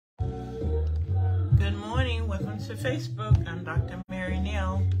welcome to Facebook. I'm Dr. Mary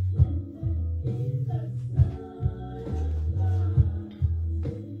Neal.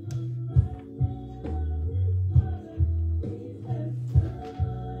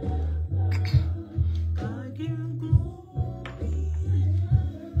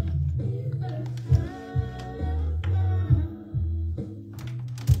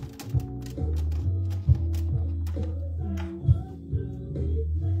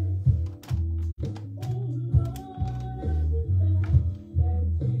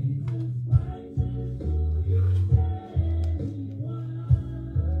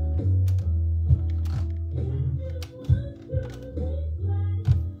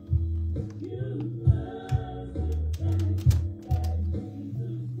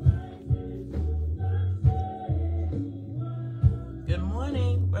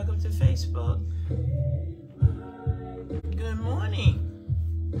 Facebook. Good morning.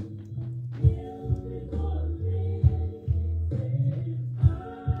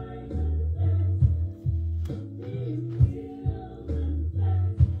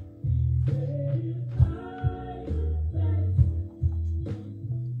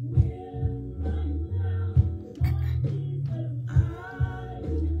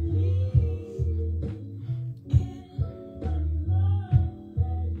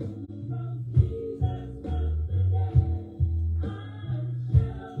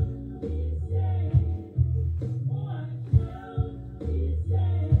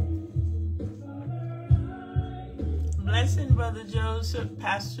 Blessing, Brother Joseph,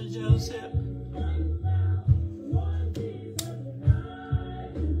 Pastor Joseph.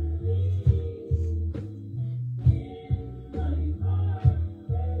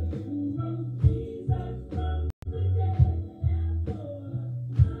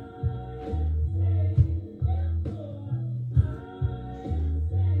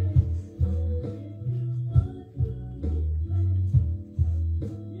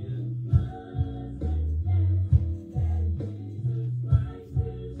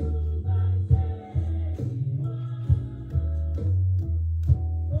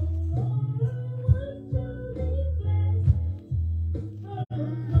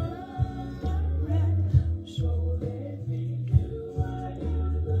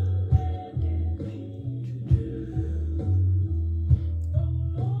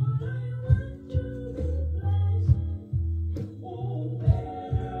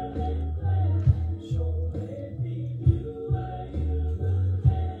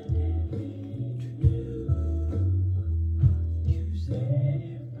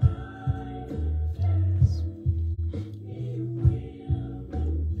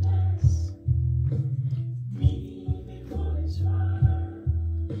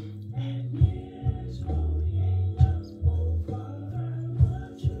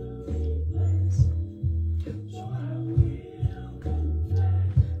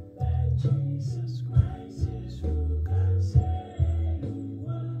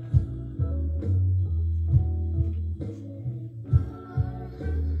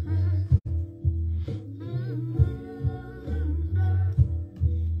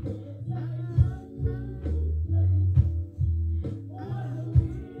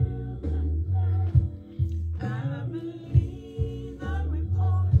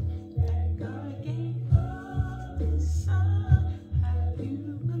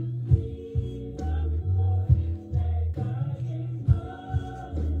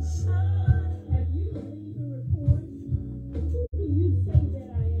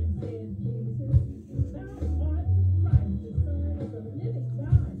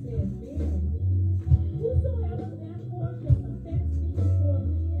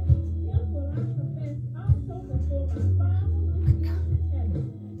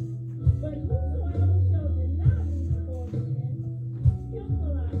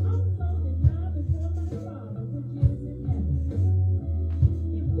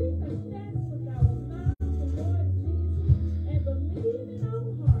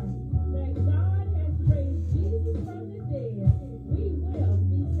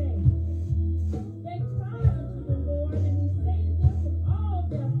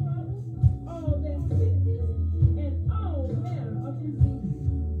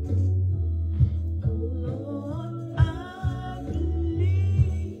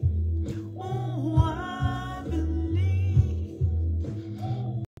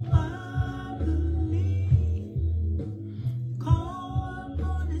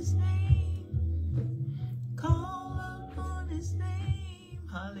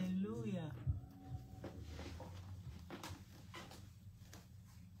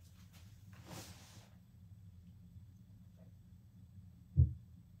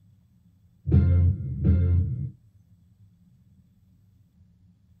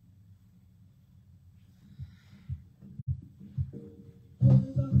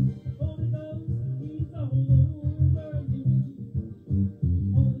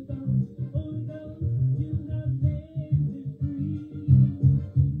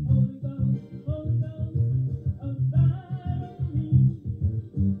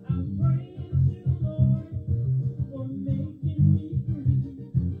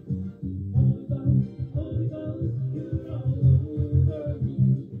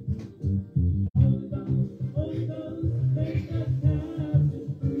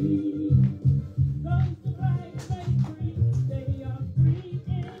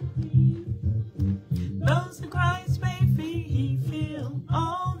 he fill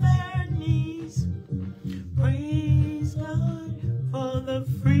all their needs. Praise God for the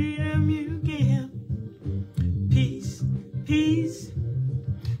freedom you give. Peace, peace,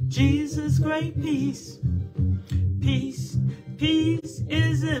 Jesus, great peace. Peace, peace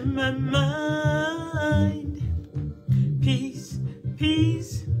is in my mind. Peace,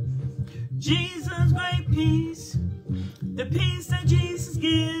 peace, Jesus, great peace. The peace that Jesus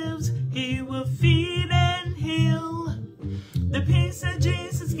gives, he will feed and heal. The peace that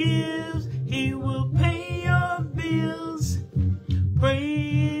Jesus gives, he will pay your bills.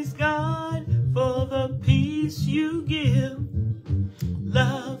 Praise God for the peace you give.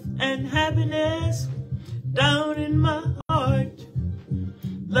 Love and happiness down in my heart.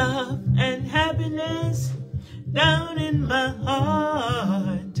 Love and happiness down in my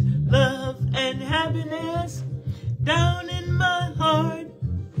heart. Love and happiness down in my heart.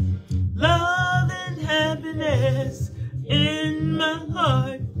 Love and happiness in my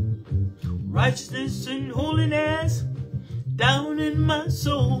heart. Righteousness and holiness down in my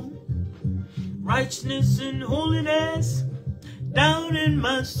soul. Righteousness and holiness down in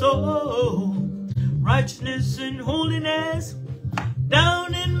my soul. Righteousness and holiness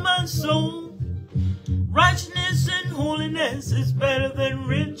down in my soul. Righteousness and holiness is better than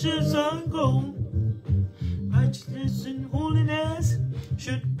riches or gold. Righteousness and holiness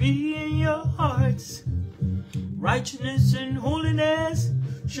should be in your hearts. Righteousness and holiness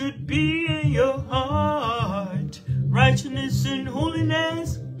should be in your heart. Righteousness and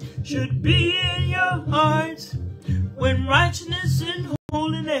holiness should be in your hearts. When righteousness and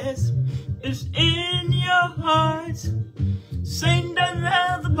holiness is in your hearts, Satan doesn't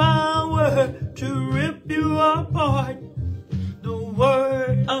have the power to rip you apart. The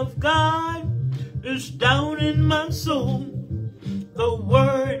word of God is down in my soul. The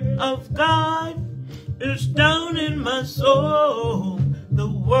word of God is down in my soul. The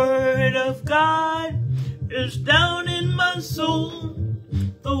word of God is down in my soul.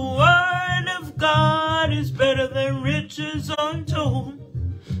 The word of God is better than riches untold.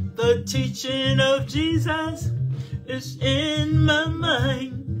 The teaching of Jesus is in my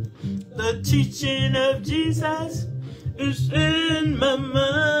mind. The teaching of Jesus is in my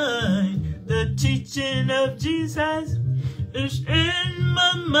mind. The teaching of Jesus is in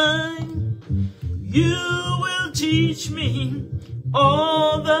my mind. You will teach me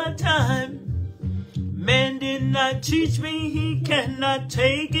all the time. Man did not teach me, he cannot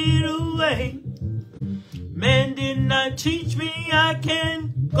take it away. Man did not teach me, I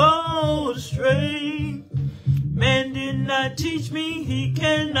can go astray. Man did not teach me, he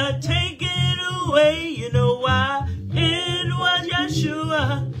cannot take it away. You know why? It was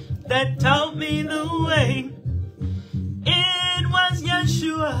Yeshua that taught me the way. It was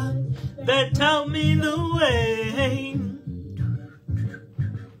Yeshua that taught me the way.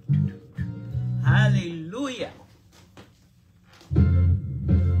 Hallelujah.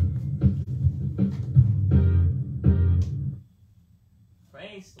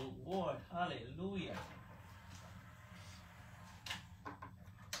 Praise the Lord. Hallelujah.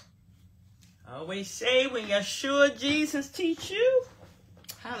 I always say when Yeshua Jesus teach you,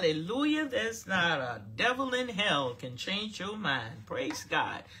 hallelujah, there's not a devil in hell can change your mind. Praise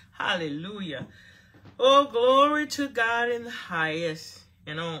God. Hallelujah. Oh, glory to God in the highest.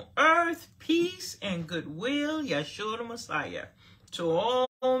 And on earth, peace and goodwill, Yeshua the Messiah, to all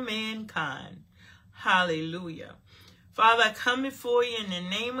mankind. Hallelujah. Father, I come before you in the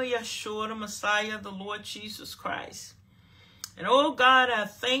name of Yeshua the Messiah, the Lord Jesus Christ. And oh God, I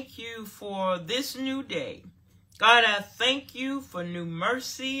thank you for this new day. God, I thank you for new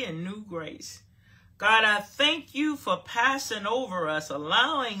mercy and new grace. God, I thank you for passing over us,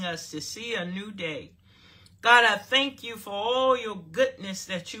 allowing us to see a new day. God, I thank you for all your goodness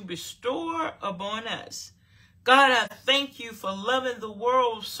that you bestow upon us. God, I thank you for loving the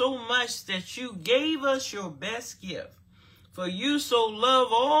world so much that you gave us your best gift. For you so love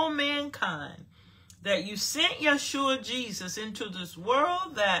all mankind that you sent Yeshua Jesus into this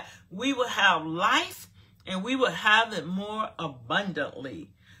world that we would have life and we would have it more abundantly.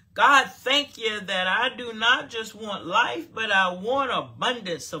 God, thank you that I do not just want life, but I want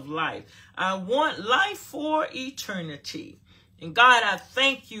abundance of life. I want life for eternity. And God, I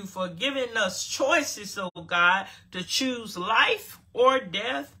thank you for giving us choices, oh God, to choose life or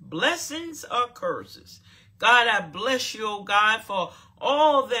death, blessings or curses. God, I bless you, oh God, for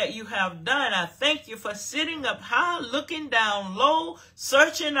all that you have done. I thank you for sitting up high, looking down low,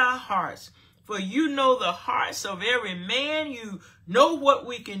 searching our hearts. For you know the hearts of every man. You know what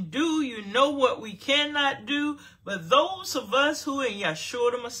we can do. You know what we cannot do. But those of us who are in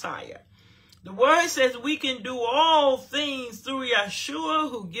Yeshua the Messiah, The word says we can do all things through Yeshua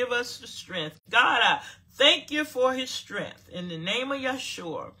who give us the strength. God, I thank you for his strength. In the name of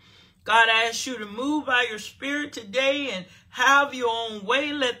Yeshua, God, I ask you to move by your spirit today and have your own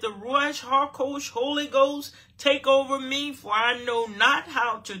way. Let the Ruach HaKodesh, Holy Ghost, take over me, for I know not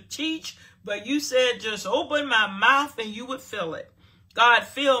how to teach, but you said just open my mouth and you would fill it. God,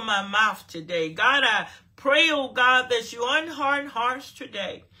 fill my mouth today. God, I pray, oh God, that you unharden hearts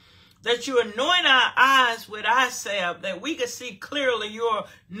today, that you anoint our eyes with eye salve, that we can see clearly. You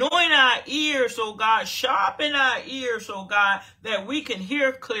anoint our ears, oh God, sharpen our ears, oh God, that we can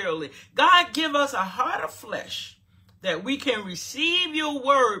hear clearly. God, give us a heart of flesh, that we can receive your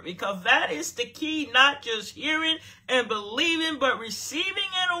word, because that is the key, not just hearing and believing, but receiving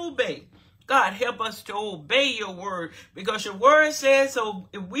and obey. God, help us to obey your word, because your word says, so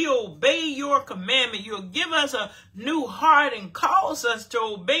if we obey your commandment, you'll give us a new heart and cause us to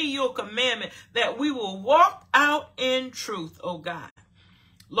obey your commandment, that we will walk out in truth, oh God.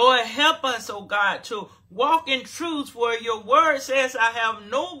 Lord, help us, oh God, to walk in truth, where your word says, I have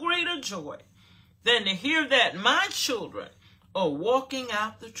no greater joy than to hear that my children are walking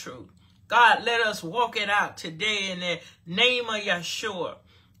out the truth. God, let us walk it out today in the name of Yeshua.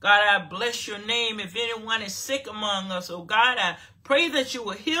 God, I bless your name. If anyone is sick among us, oh God, I pray that you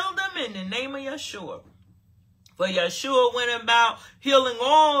will heal them in the name of Yeshua. For Yeshua went about healing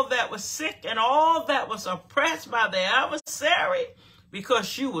all that was sick and all that was oppressed by the adversary,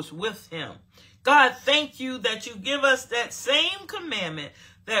 because you was with him. God, thank you that you give us that same commandment,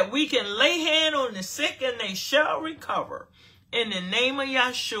 that we can lay hand on the sick and they shall recover. In the name of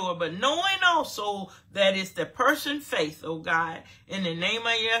Yeshua, but knowing also that it's the person faith, oh God, in the name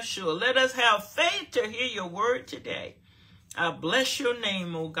of Yeshua. Let us have faith to hear your word today. I bless your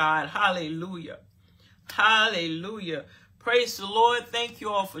name, oh God. Hallelujah. Hallelujah. Praise the Lord. Thank you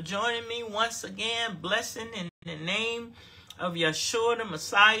all for joining me once again. Blessing in the name of Yeshua the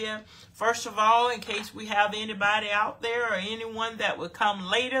Messiah. First of all, in case we have anybody out there or anyone that will come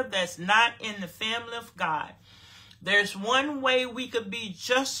later that's not in the family of God, there's one way we could be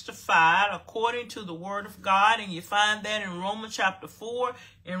justified according to the word of God, and you find that in Romans chapter 4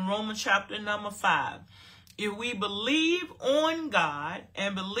 and Romans chapter number 5. If we believe on God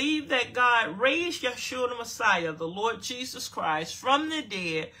and believe that God raised Yeshua the Messiah, the Lord Jesus Christ, from the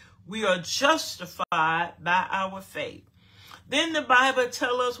dead, we are justified by our faith. Then the Bible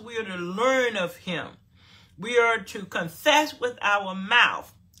tells us we are to learn of him. We are to confess with our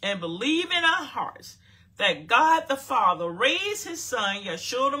mouth and believe in our hearts that God the Father raised his son,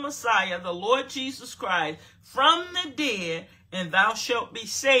 Yeshua the Messiah, the Lord Jesus Christ, from the dead, and thou shalt be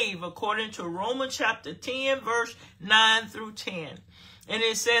saved, according to Romans chapter 10, verse 9 through 10. And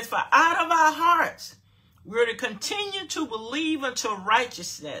it says, for out of our hearts, we're to continue to believe unto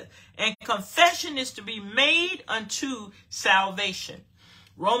righteousness, and confession is to be made unto salvation.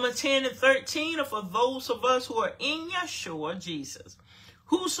 Romans 10 and 13 are for those of us who are in Yeshua, Jesus.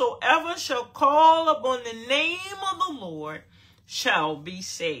 Whosoever shall call upon the name of the Lord shall be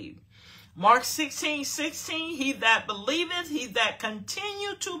saved. Mark 16:16, he that believeth, he that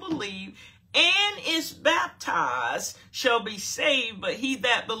continue to believe, and is baptized shall be saved, but he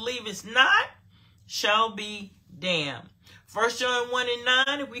that believeth not shall be damned. 1 John 1 and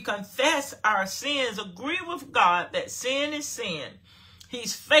 9, if we confess our sins, agree with God that sin is sin,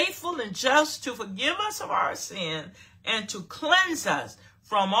 he's faithful and just to forgive us of our sin and to cleanse us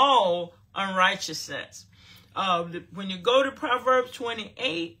from all unrighteousness. When you go to Proverbs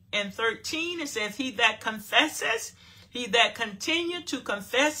 28 and 13, it says, he that confesses, he that continue to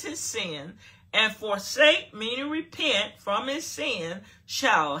confess his sin and forsake, meaning repent from his sin,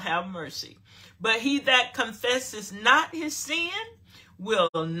 shall have mercy. But he that confesses not his sin will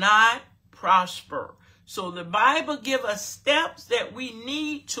not prosper. So the Bible gives us steps that we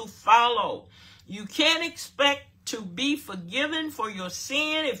need to follow. You can't expect to be forgiven for your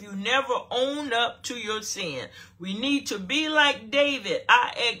sin if you never own up to your sin. We need to be like David.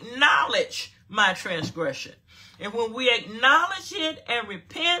 I acknowledge my transgression. And when we acknowledge it and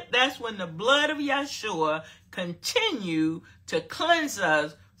repent, that's when the blood of Yeshua continue to cleanse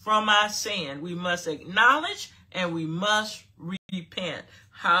us from our sin. We must acknowledge and we must repent.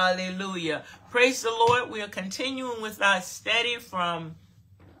 Hallelujah. Praise the Lord. We are continuing with our study from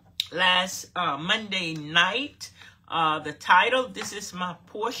last Monday night. The title, this is my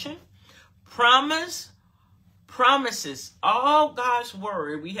portion, promises, all God's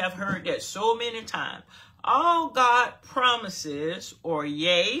word. We have heard that so many times. All God promises are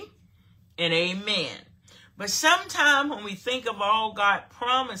yea and amen. But sometimes when we think of all God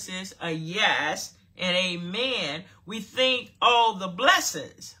promises a yes and amen, we think all the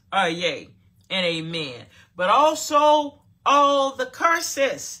blessings are yea and amen. But also all the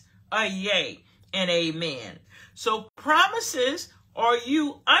curses are yea and amen. So promises, are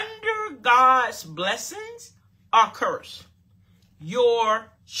you under God's blessings or curse?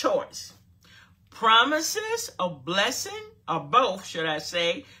 Your choice. Promises of blessing, or both, should I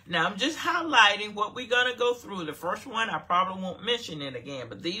say. Now, I'm just highlighting what we're going to go through. The first one, I probably won't mention it again,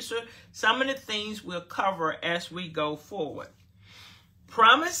 but these are some of the things we'll cover as we go forward.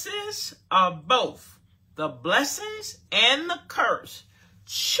 Promises are both the blessings and the curse.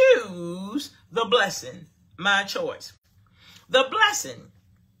 Choose the blessing, my choice. The blessing.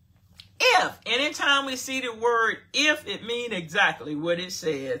 If, anytime we see the word if, it means exactly what it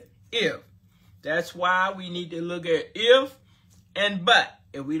says, if. That's why we need to look at if and but.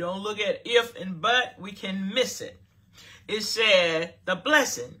 If we don't look at if and but, we can miss it. It said, the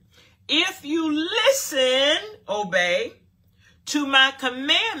blessing. If you listen, obey, to my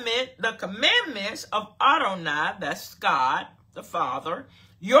commandment, the commandments of Adonai, that's God, the Father,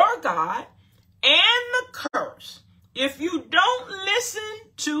 your God, and the curse. If you don't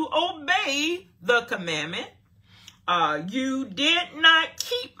listen to obey the commandment, you did not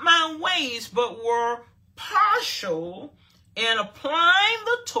keep my ways, but were partial in applying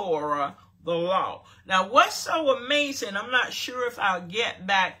the Torah, the law. Now, what's so amazing, I'm not sure if I'll get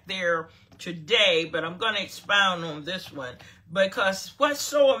back there today, but I'm going to expound on this one. Because what's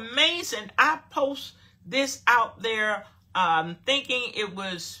so amazing, I post this out there thinking it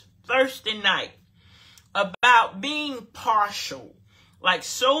was Thursday night, about being partial. Like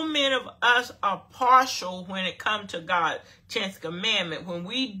so many of us are partial when it comes to God's 10th commandment. When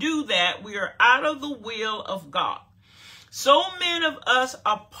we do that, we are out of the will of God. So many of us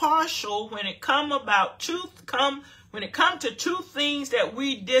are partial when it comes to two things that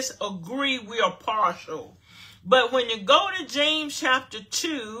we disagree, we are partial. But when you go to James chapter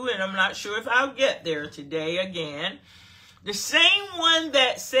 2, and I'm not sure if I'll get there today again, the same one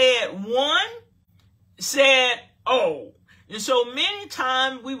that said one said oh. And so many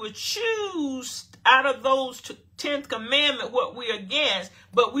times we would choose out of those 10th commandment what we're against,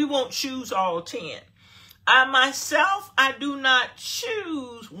 but we won't choose all 10. I myself, I do not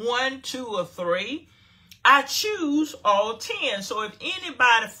choose 1, 2, or 3. I choose all 10. So if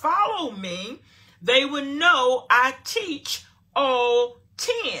anybody follow me, they would know I teach all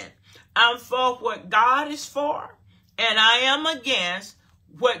 10. I'm for what God is for, and I am against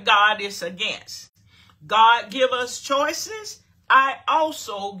what God is against. God give us choices. I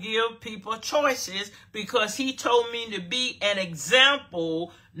also give people choices because he told me to be an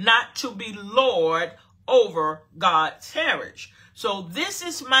example, not to be Lord over God's heritage. So this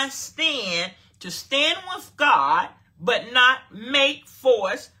is my stand, to stand with God, but not make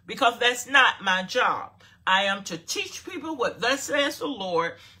force, because that's not my job. I am to teach people what thus says the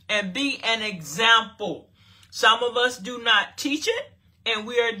Lord and be an example. Some of us do not teach it, and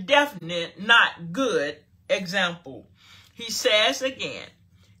we are definitely not good example. He says again,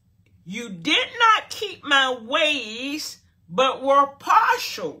 you did not keep my ways, but were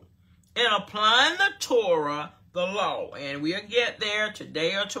partial in applying the Torah, the law. And we'll get there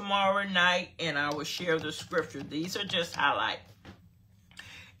today or tomorrow night, and I will share the scripture. These are just highlights.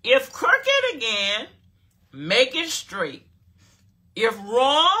 If crooked again, make it straight. If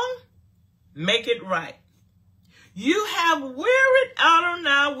wrong, make it right. You have wearied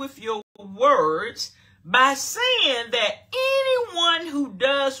Adonai with your words by saying that anyone who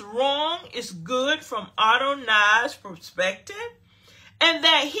does wrong is good from Adonai's perspective, and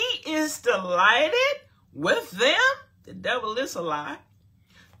that he is delighted with them. The devil is a lie.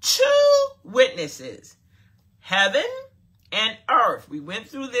 2 witnesses, heaven and earth. We went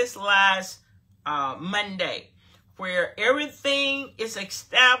through this last Monday, where everything is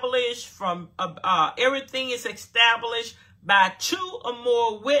established by 2 or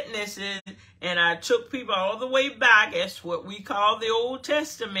more witnesses. And I took people all the way back, as what we call the Old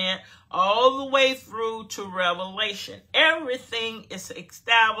Testament, all the way through to Revelation. Everything is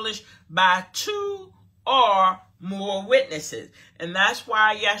established by 2 or more witnesses. And that's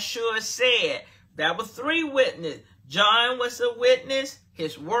why Yeshua said there were 3 witnesses. John was a witness,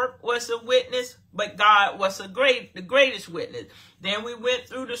 his work was a witness, but God was the greatest witness. Then we went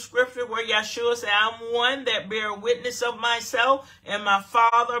through the scripture where Yeshua said, I'm one that bear witness of myself, and my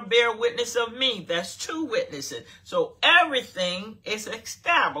Father bear witness of me. That's 2 witnesses. So everything is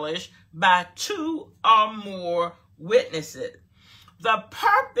established by 2 or more witnesses. The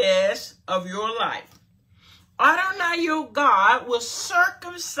purpose of your life. Adonai, your God, will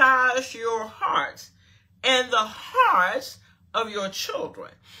circumcise your hearts and the hearts of your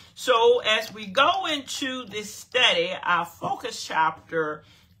children. So as we go into this study, our focus chapter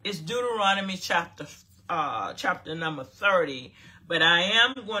is Deuteronomy chapter number 30, but I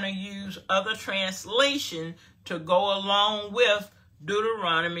am going to use other translation to go along with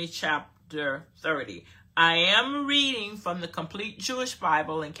Deuteronomy chapter 30. I am reading from the Complete Jewish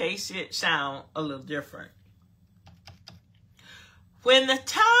Bible in case it sounds a little different. When the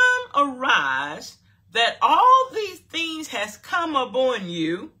time arrives that all these things has come upon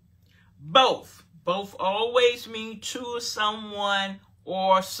you, both always mean to someone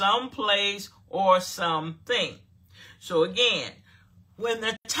or someplace or something. So again, when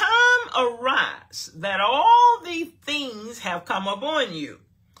the time arrives that all these things have come upon you,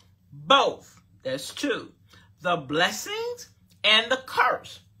 both, that's two, the blessings and the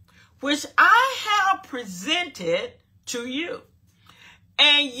curse, which I have presented to you.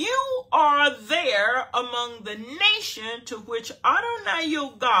 And you are there among the nation to which Adonai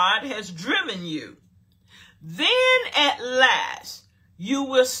your God has driven you. Then at last you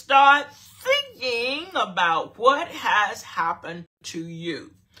will start thinking about what has happened to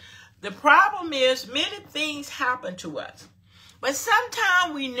you. The problem is many things happen to us, but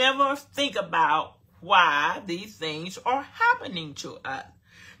sometimes we never think about why these things are happening to us.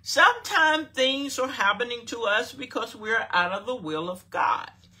 Sometimes things are happening to us because we're out of the will of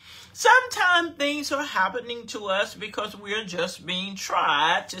God. Sometimes things are happening to us because we're just being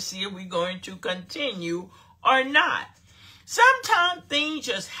tried to see if we're going to continue or not. Sometimes things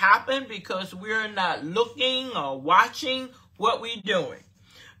just happen because we're not looking or watching what we're doing.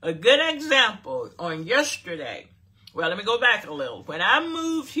 A good example on yesterday, well, let me go back a little. When I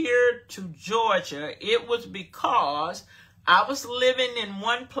moved here to Georgia, it was because I was living in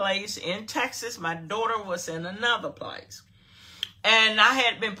one place in Texas. My daughter was in another place. And I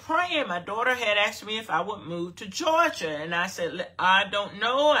had been praying. My daughter had asked me if I would move to Georgia. And I said, I don't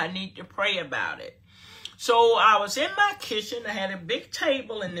know. I need to pray about it. So I was in my kitchen. I had a big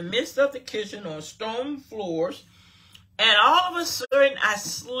table in the midst of the kitchen on stone floors. And all of a sudden I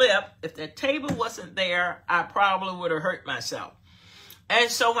slipped. If the table wasn't there, I probably would have hurt myself. And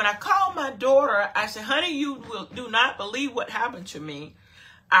so when I called my daughter, I said, honey, you do not believe what happened to me.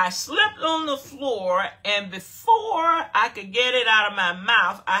 I slipped on the floor, and before I could get it out of my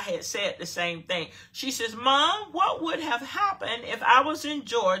mouth, I had said the same thing. She says, Mom, what would have happened if I was in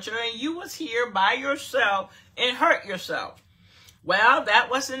Georgia and you was here by yourself and hurt yourself? Well, that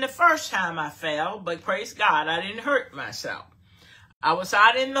wasn't the first time I fell, but praise God, I didn't hurt myself. I was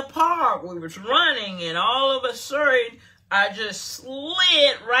out in the park. We was running, and all of a sudden, I just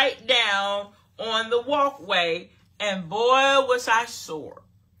slid right down on the walkway, and boy, was I sore.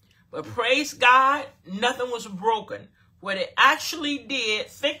 But praise God, nothing was broken. What it actually did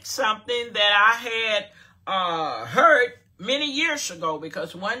fix something that I had hurt many years ago,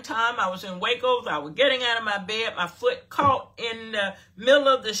 because one time I was in Waco, I was getting out of my bed, my foot caught in the middle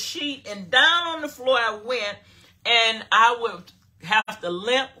of the sheet, and down on the floor I went, and I would have to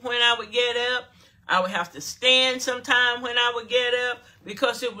limp when I would get up. I would have to stand sometime when I would get up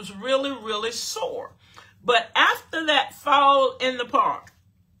because it was really, really sore. But after that fall in the park,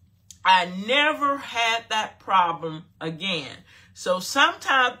 I never had that problem again. So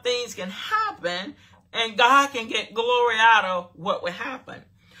sometimes things can happen and God can get glory out of what would happen.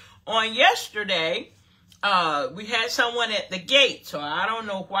 On yesterday, we had someone at the gate. So I don't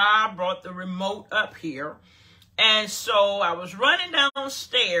know why I brought the remote up here. And so I was running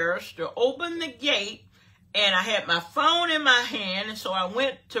downstairs to open the gate, and I had my phone in my hand. And so I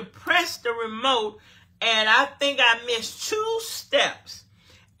went to press the remote, and I think I missed 2 steps.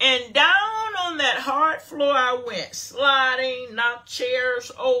 And down on that hard floor I went, sliding, knocked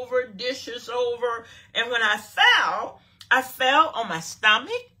chairs over, dishes over. And when I fell on my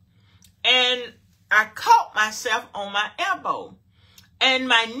stomach, and I caught myself on my elbow. And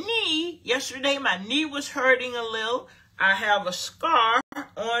my knee, yesterday my knee was hurting a little. I have a scar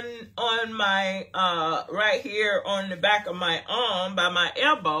on my, right here on the back of my arm by my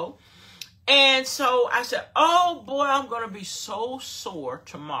elbow. And so I said, oh boy, I'm going to be so sore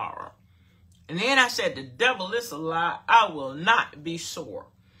tomorrow. And then I said, the devil is a lie. I will not be sore.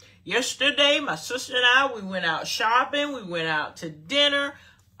 Yesterday, my sister and I, we went out shopping. We went out to dinner.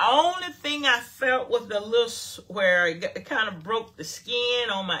 Only thing I felt was the little, where it kind of broke the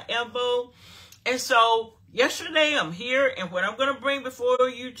skin on my elbow. And so yesterday I'm here, and what I'm going to bring before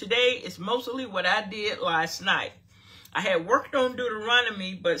you today is mostly what I did last night. I had worked on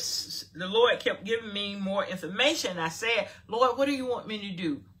Deuteronomy, but the Lord kept giving me more information. I said, Lord, what do you want me to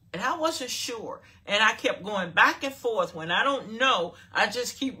do? And I wasn't sure. And I kept going back and forth. When I don't know, I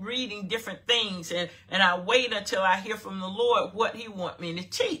just keep reading different things. And I wait until I hear from the Lord what he wants me to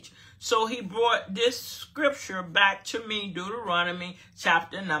teach. So he brought this scripture back to me, Deuteronomy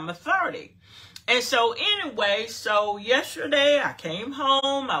chapter number 30. And so anyway, so yesterday I came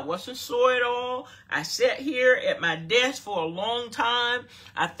home. I wasn't sore at all. I sat here at my desk for a long time.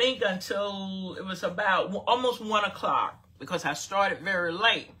 I think until it was about almost 1 o'clock because I started very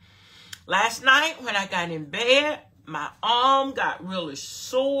late. Last night when I got in bed, my arm got really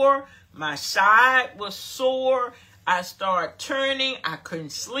sore. My side was sore. I started turning. I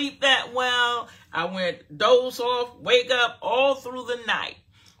couldn't sleep that well. I went doze off, wake up all through the night.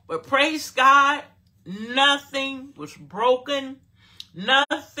 But praise God, nothing was broken.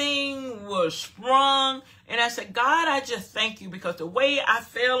 Nothing was sprung. And I said, God, I just thank you because the way I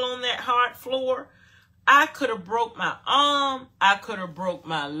fell on that hard floor, I could have broke my arm. I could have broke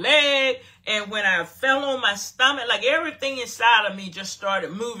my leg. And when I fell on my stomach, like everything inside of me just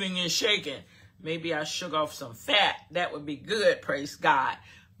started moving and shaking. Maybe I shook off some fat. That would be good, praise God.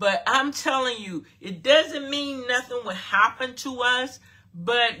 But I'm telling you, it doesn't mean nothing will happen to us.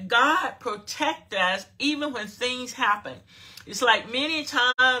 But God protect us even when things happen. It's like many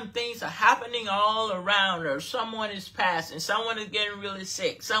times things are happening all around us. Someone is passing. Someone is getting really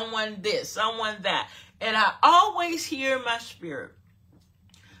sick. Someone this, someone that. And I always hear in my spirit,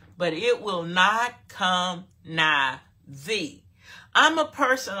 but it will not come nigh thee. I'm a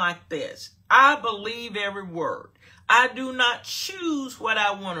person like this. I believe every word. I do not choose what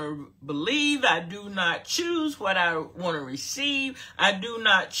I want to believe. I do not choose what I want to receive. I do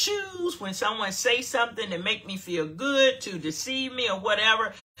not choose when someone says something to make me feel good, to deceive me or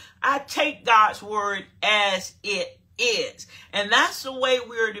whatever. I take God's word as it is. And that's the way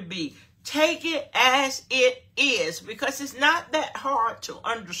we're to be. Take it as it is, because it's not that hard to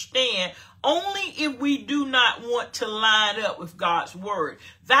understand, only if we do not want to line up with God's word.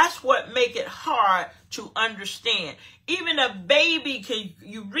 That's what makes it hard to understand. Even a baby,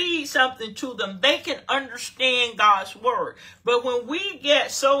 you read something to them, they can understand God's word. But when we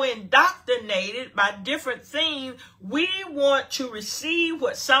get so indoctrinated by different things, we want to receive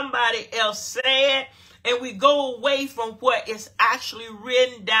what somebody else said, and we go away from what is actually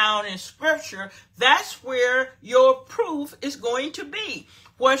written down in scripture. That's where your proof is going to be.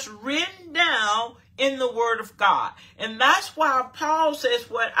 What's written down in the word of God. And that's why Paul says,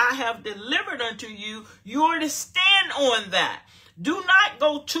 what I have delivered unto you, you're to stand on that. Do not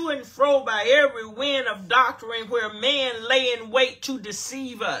go to and fro by every wind of doctrine where man lay in wait to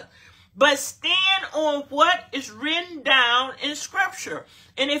deceive us. But stand on what is written down in scripture.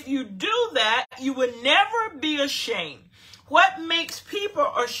 And if you do that, you will never be ashamed. What makes people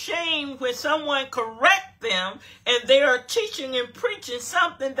ashamed when someone corrects them and they are teaching and preaching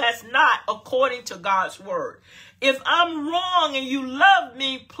something that's not according to God's word? If I'm wrong and you love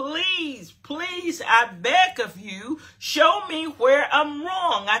me, please, please, I beg of you, show me where I'm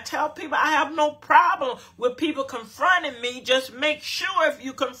wrong. I tell people I have no problem with people confronting me. Just make sure if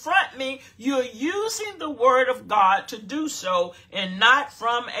you confront me, you're using the word of God to do so and not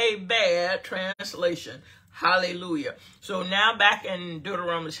from a bad translation. Hallelujah. So now back in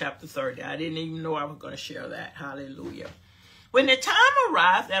Deuteronomy chapter 30. I didn't even know I was going to share that. Hallelujah. When the time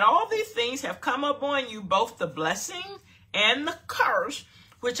arrives that all these things have come upon you, both the blessing and the curse,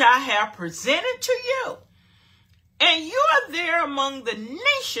 which I have presented to you, and you are there among the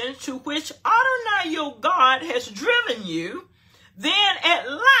nations to which Adonai your God has driven you, then at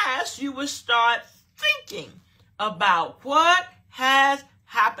last you will start thinking about what has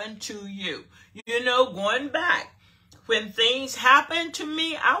happened to you. You know, going back, when things happen to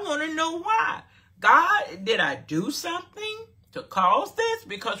me, I want to know why. God, did I do something to cause this?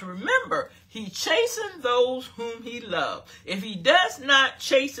 Because remember, he chastens those whom he loves. If he does not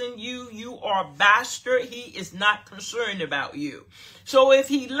chasten you, you are a bastard. He is not concerned about you. So if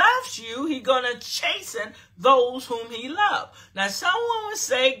he loves you, he's going to chasten those whom he loves. Now, someone would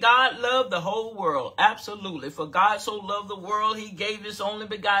say God loved the whole world. Absolutely. For God so loved the world, he gave his only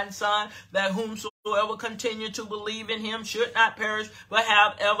begotten son, that whomsoever continue to believe in him should not perish, but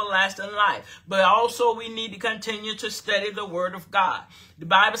have everlasting life. But also we need to continue to study the word of God. The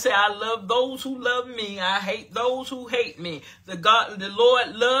Bible says, I love those who love me. I hate those who hate me. The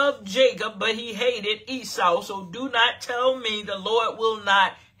Lord loved Jacob, but he hated Esau. So do not tell me the Lord will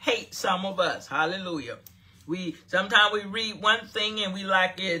not hate some of us. Hallelujah. Sometimes we read one thing and we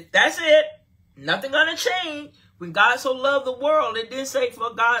like it. That's it. Nothing gonna change. When God so loved the world, it didn't say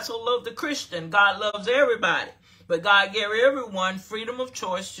for God so loved the Christian. God loves everybody. But God gave everyone freedom of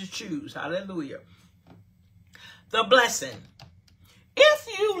choice to choose. Hallelujah. The blessing.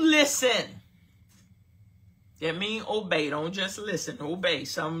 If you listen, that means obey. Don't just listen. Obey.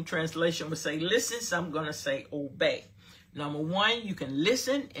 Some translation would say listen. Some going to say obey. Number one, you can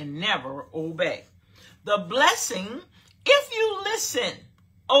listen and never obey. The blessing, if you listen,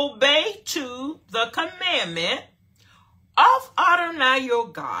 obey to the commandment of Adonai your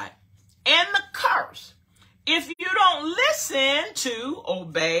God, and the curse, if you don't listen to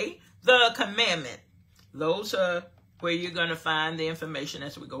obey the commandment. Those are where you're going to find the information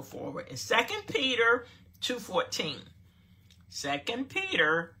as we go forward. In 2 Peter 2:14. 2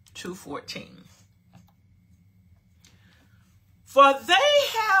 Peter 2:14. For they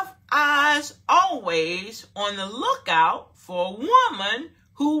have eyes always on the lookout for a woman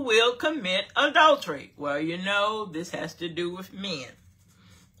who will commit adultery. Well, you know, this has to do with men.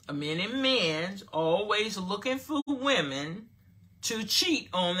 Many men always looking for women to cheat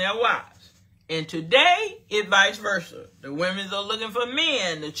on their wives. And today, it's vice versa. The women are looking for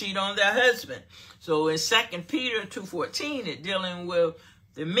men to cheat on their husband. So in 2 Peter 2:14, it's dealing with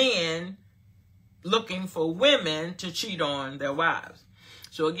the men looking for women to cheat on their wives.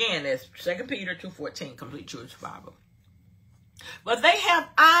 So again, that's 2 Peter 2:14, Complete Jewish Bible. But they have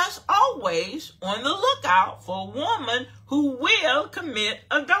eyes always on the lookout for a woman who will commit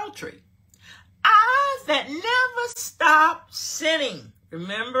adultery. Eyes that never stop sinning.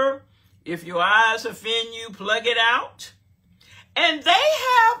 Remember, if your eyes offend you, plug it out. And they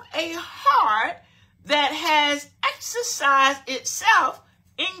have a heart that has exercised itself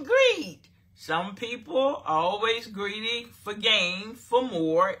in greed. Some people are always greedy for gain, for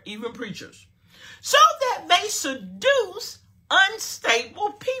more, even preachers. So that they seduce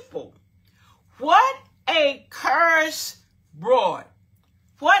unstable people. What a curse brought.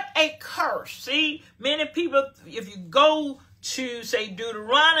 What a curse. See, many people, if you go to, say,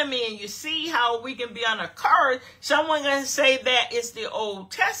 Deuteronomy, and you see how we can be on a curse, someone going to say that it's the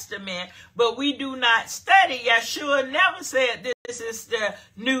Old Testament, but we do not study. Yeshua never said this is the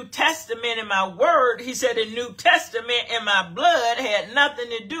New Testament in my word. He said the New Testament in my blood had nothing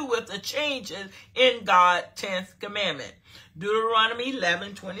to do with the changes in God's 10th commandment. Deuteronomy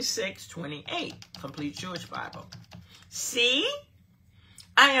 11:26-28, Complete Jewish Bible. See,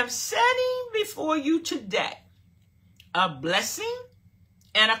 I am setting before you today a blessing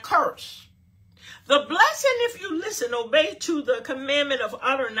and a curse. The blessing, if you listen, obey to the commandment of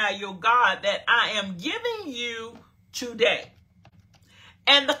Adonai your God that I am giving you today.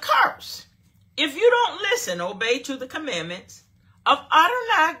 And the curse, if you don't listen, obey to the commandments of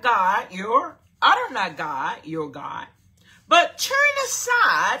Adonai God, your God, but turn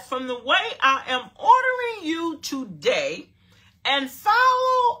aside from the way I am ordering you today and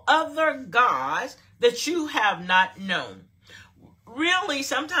follow other gods that you have not known. Really,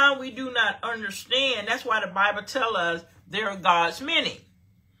 sometimes we do not understand. That's why the Bible tells us there are gods many.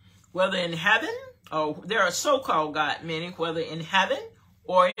 Whether in heaven, or there are so-called God many, whether in heaven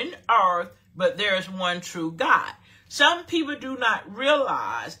or in earth, but there is one true God. Some people do not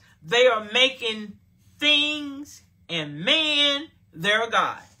realize they are making things and man their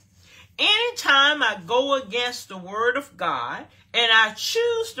God. Anytime I go against the word of God and I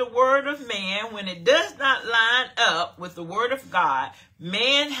choose the word of man when it does not line up with the word of God,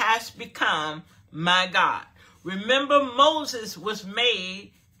 man has become my God. Remember, Moses was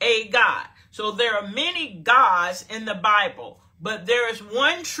made a God. So there are many gods in the Bible, but there is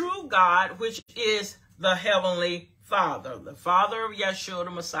one true God, which is the Heavenly Father, the Father of Yeshua,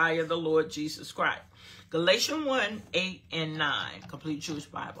 the Messiah, the Lord Jesus Christ. Galatians 1:8-9, Complete Jewish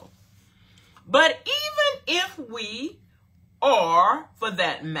Bible. But even if we or, for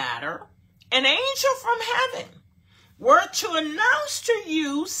that matter, an angel from heaven were to announce to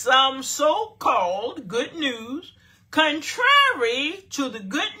you some so-called good news, contrary to the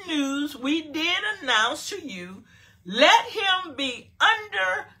good news we did announce to you, let him be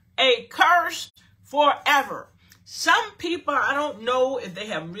under a curse forever. Some people, I don't know if they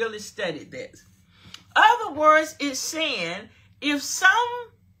have really studied this. Other words, it's saying if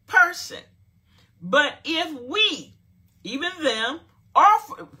some person, but if we, even them, or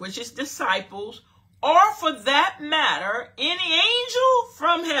which is disciples, or for that matter, any angel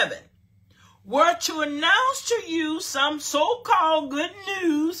from heaven, were to announce to you some so-called good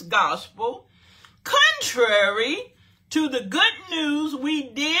news gospel, contrary to the good news we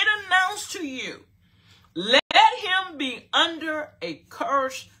did announce to you, let him be under a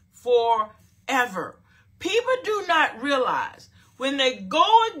curse forever. People do not realize when they go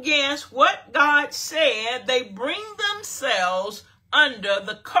against what God said, they bring themselves under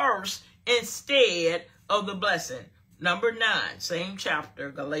the curse instead of the blessing. Number 9, same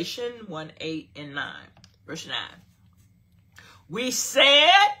chapter, Galatians 1:8-9, verse 9. We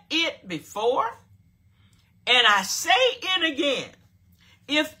said it before, and I say it again.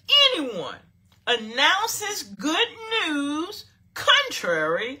 If anyone announces good news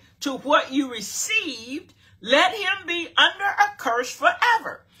contrary to what you received, let him be under a curse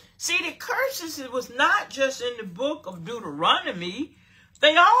forever. See, the curses, it was not just in the book of Deuteronomy.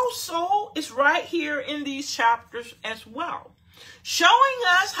 They also is right here in these chapters as well, showing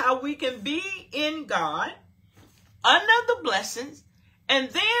us how we can be in God under the blessings, and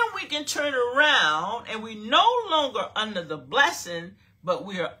then we can turn around and we no longer under the blessing, but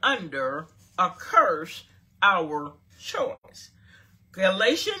we are under a curse, our choice.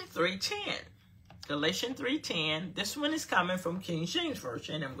 Galatians 3:10. Galatians 3:10. This one is coming from King James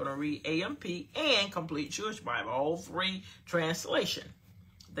Version. I'm going to read AMP and Complete Jewish Bible, all three translations.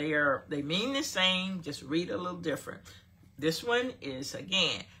 They mean the same, just read a little different. This one is,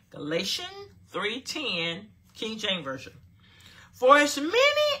 again, Galatians 3:10, King James Version. For as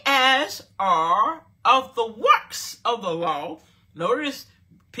many as are of the works of the law, notice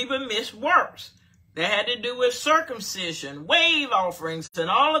people miss works. That had to do with circumcision, wave offerings, and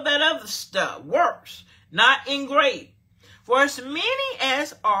all of that other stuff. Works, not engraved. For as many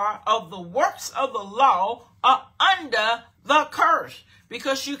as are of the works of the law are under the curse.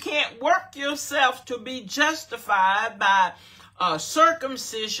 Because you can't work yourself to be justified by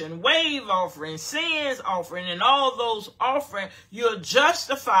circumcision, wave offering, sins offering, and all those offerings. You're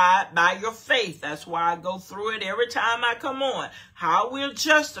justified by your faith. That's why I go through it every time I come on. How we're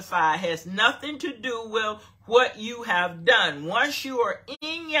justified has nothing to do with what you have done. Once you are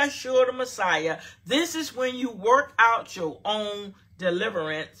in Yeshua the Messiah, this is when you work out your own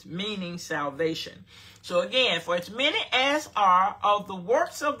deliverance, meaning salvation. So again, for as many as are of the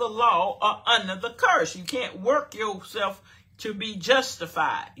works of the law are under the curse. You can't work yourself to be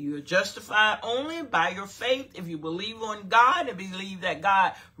justified. You are justified only by your faith. If you believe on God and believe that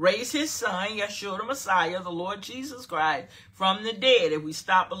God raised his son, Yeshua the Messiah, the Lord Jesus Christ, from the dead. If we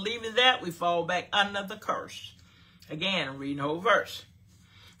stop believing that, we fall back under the curse. Again, I'm reading the whole verse.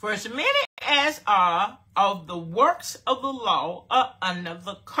 For as many as are of the works of the law are under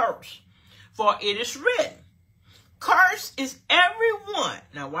the curse. For it is written, curse is everyone.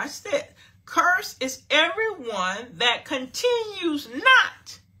 Now watch this. Curse is everyone that continues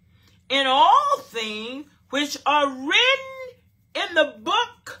not in all things which are written in the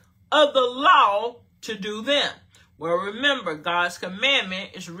book of the law to do them. Well, remember, God's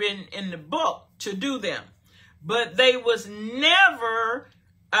commandment is written in the book to do them. But they was never,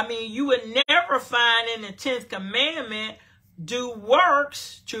 you would never find in the 10th commandment, do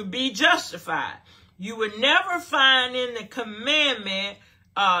works to be justified. You would never find in the commandment,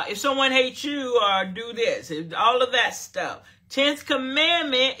 if someone hates you, or do this, all of that stuff. 10th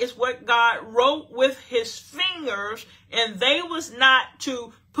commandment is what God wrote with his fingers, and they was not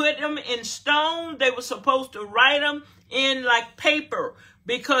to put them in stone. They were supposed to write them in like paper,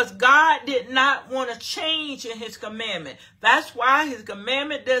 because God did not want to change in his commandment. That's why his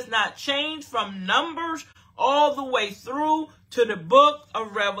commandment does not change from Numbers all the way through to the book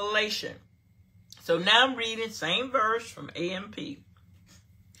of Revelation. So now I'm reading same verse from AMP.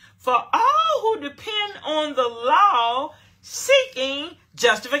 For all who depend on the law seeking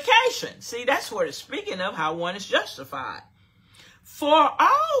justification. See, that's what it's speaking of, how one is justified. For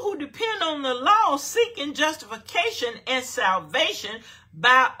all who depend on the law seeking justification and salvation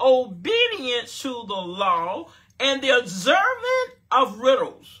by obedience to the law and the observance of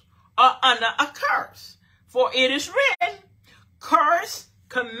riddles are under a curse. For it is written, curse,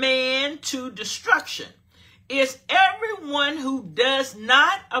 command to destruction is everyone who does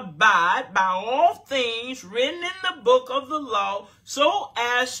not abide by all things written in the book of the law so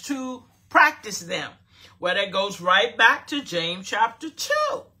as to practice them. Well, that goes right back to James chapter 2.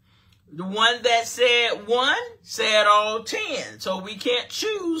 The one that said 1 said all 10. So we can't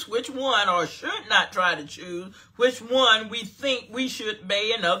choose which one, or should not try to choose which one we think we should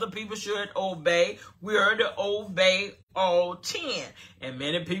obey and other people should obey. We are to obey all 10. And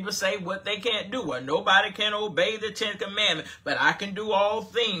many people say what they can't do. Well, nobody can obey the 10th commandment, but I can do all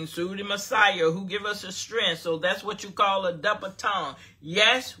things through the Messiah who give us the strength. So that's what you call a double tongue.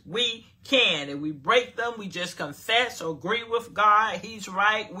 Yes, we can. If we break them, we just confess or agree with God. He's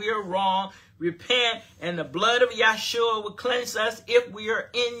right, we're wrong. Repent, and the blood of Yeshua will cleanse us if we are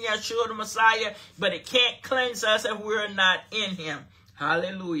in Yeshua the Messiah, but it can't cleanse us if we're not in him.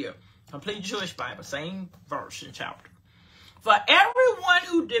 Hallelujah. Complete Jewish Bible, same verse and chapter. For everyone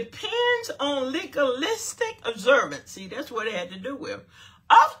who depends on legalistic observance, see, that's what it had to do with,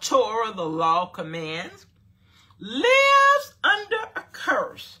 of Torah, the law commands, lives under a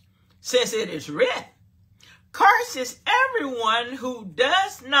curse, since it is written, curse is everyone who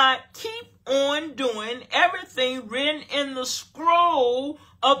does not keep on doing everything written in the scroll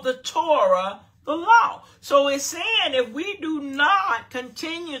of the Torah the law. So it's saying if we do not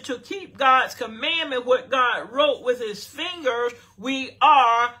continue to keep God's commandment, what God wrote with his fingers, we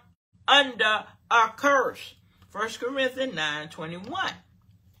are under a curse. 1 Corinthians 9:21.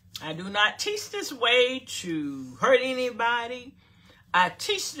 I do not teach this way to hurt anybody. I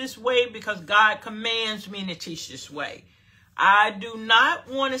teach this way because God commands me to teach this way. I do not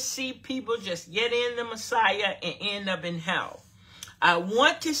want to see people just get in the Messiah and end up in hell. I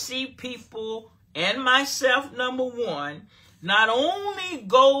want to see people, and myself, number one, not only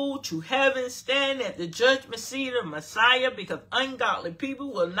go to heaven, stand at the judgment seat of Messiah, because ungodly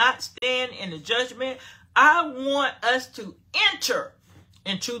people will not stand in the judgment. I want us to enter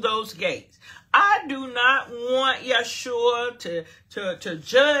into those gates. I do not want Yeshua to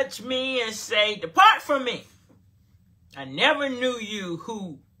judge me and say, depart from me. I never knew you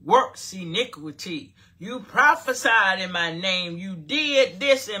who works iniquity. You prophesied in my name. You did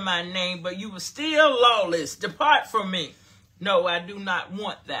this in my name, but you were still lawless. Depart from me. No, I do not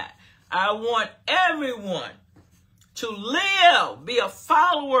want that. I want everyone to live, be a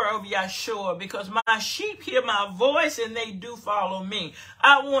follower of Yeshua, because my sheep hear my voice and they do follow me.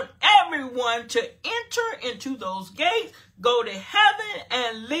 I want everyone to enter into those gates, go to heaven,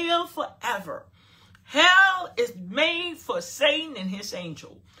 and live forever. Hell is made for Satan and his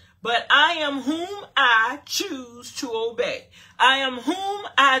angels. But I am whom I choose to obey. I am whom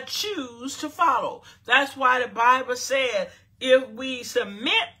I choose to follow. That's why the Bible said, if we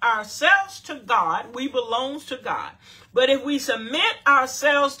submit ourselves to God, we belong to God. But if we submit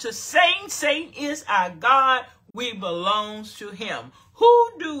ourselves to Satan, Satan is our God, we belong to him.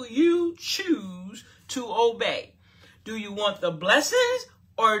 Who do you choose to obey? Do you want the blessings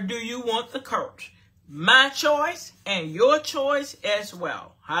or do you want the curse? My choice and your choice as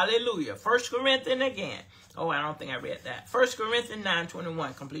well. Hallelujah. 1 Corinthians again. Oh, I don't think I read that. 1 Corinthians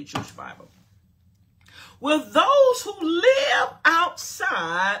 9:21, Complete Jewish Bible. With those who live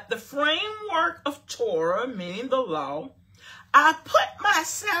outside the framework of Torah, meaning the law, I put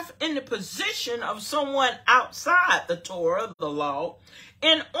myself in the position of someone outside the Torah, the law,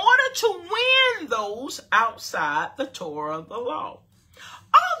 in order to win those outside the Torah, the law.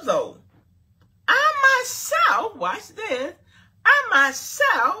 Although I myself, watch this, I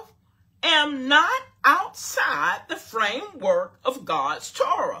myself am not outside the framework of God's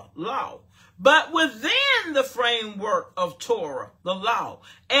Torah, law, but within the framework of Torah, the law,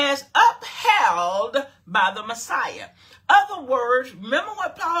 as upheld by the Messiah. Other words, remember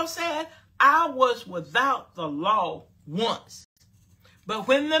what Paul said? I was without the law once, but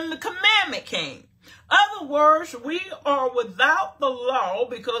when the commandment came. Other words, we are without the law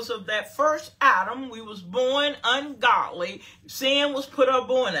because of that first Adam. We was born ungodly. Sin was put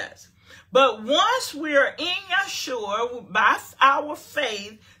upon us. But once we are in Yeshua, by our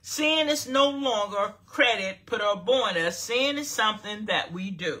faith, sin is no longer credit put upon us. Sin is something that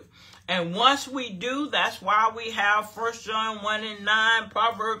we do. And once we do, that's why we have 1 John 1:9,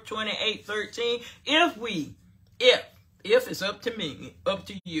 Proverbs 28:13. If it's up to me, up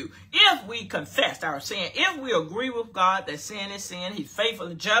to you, if we confess our sin, if we agree with God that sin is sin, he's faithful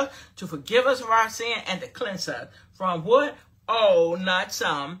and just to forgive us of our sin and to cleanse us from what? All, not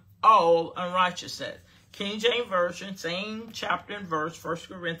some, all unrighteousness. King James Version, same chapter and verse, 1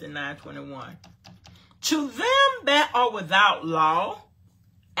 Corinthians 9:21. To them that are without law,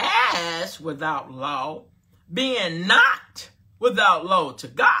 as without law, being not without law to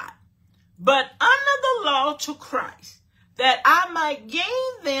God, but under the law to Christ, that I might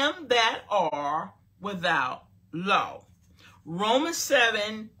gain them that are without law. Romans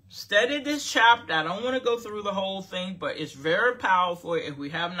 7, study this chapter. I don't want to go through the whole thing, but it's very powerful if we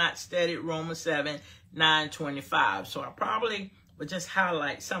have not studied Romans 7, 9:25. So I probably would just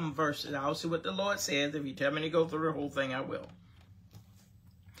highlight some verses. I'll see what the Lord says. If you tell me to go through the whole thing, I will.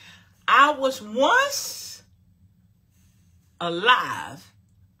 I was once alive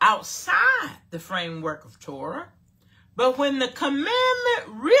outside the framework of Torah, but when the commandment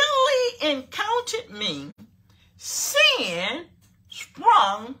really encountered me, sin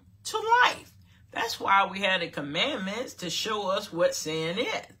sprung to life. That's why we had the commandments, to show us what sin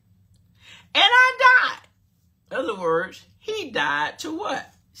is. And I died. In other words, he died to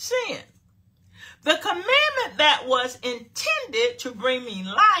what? Sin. The commandment that was intended to bring me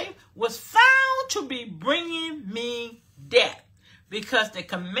life was found to be bringing me death, because the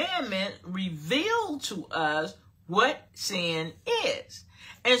commandment revealed to us what sin is.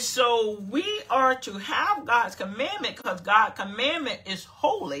 And so we are to have God's commandment because God's commandment is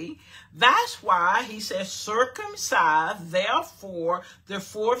holy. That's why he says, circumcise, therefore, the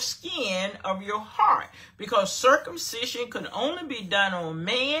foreskin of your heart. Because circumcision could only be done on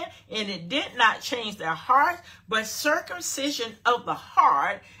man, and it did not change their heart. But circumcision of the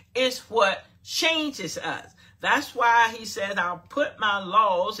heart is what changes us. That's why he says, I'll put my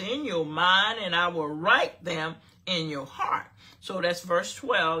laws in your mind, and I will write them in your heart. So that's verse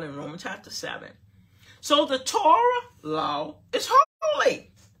 12 in Romans chapter 7. So the Torah law is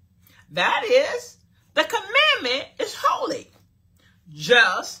holy. That is, the commandment is holy,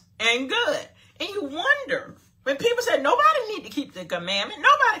 just, and good. And you wonder, when people say nobody need to keep the commandment,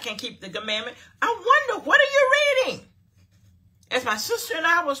 nobody can keep the commandment, I wonder, what are you reading? As my sister and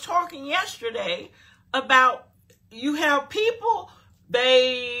I was talking yesterday about, you have people,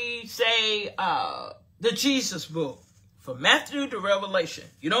 they say the Jesus book. From Matthew to Revelation.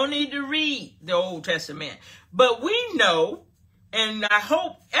 You don't need to read the Old Testament. But we know, and I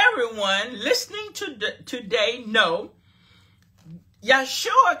hope everyone listening today know,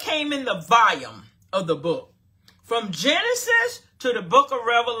 Yeshua came in the volume of the book. From Genesis to the book of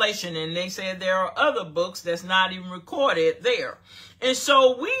Revelation. And they said there are other books that's not even recorded there. And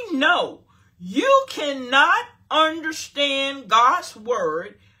so we know you cannot understand God's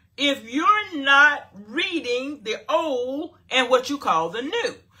word if you're not reading the old and what you call the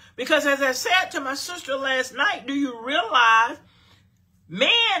new. Because as I said to my sister last night, do you realize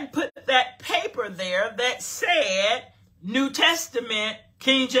man put that paper there that said New Testament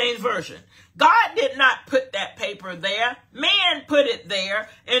King James Version. God did not put that paper there. Man put it there.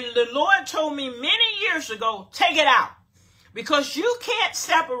 And the Lord told me many years ago, take it out. Because you can't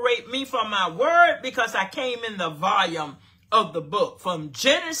separate me from my word, because I came in the volume of the book, from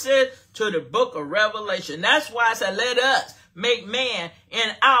Genesis to the book of Revelation. That's why I said, let us make man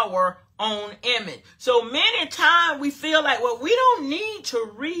in our own image. So many times we feel like, well, we don't need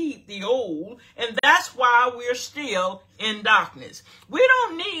to read the old, and that's why we're still in darkness. We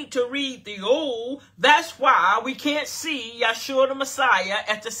don't need to read the old. That's why we can't see Yeshua the Messiah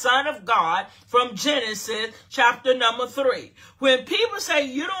as the Son of God from Genesis chapter number 3. When people say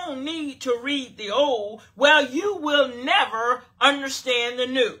you don't need to read the old, well, you will never understand the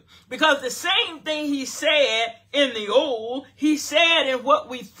new. Because the same thing he said in the old, he said in what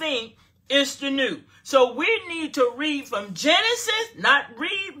we think is the new. So we need to read from Genesis, not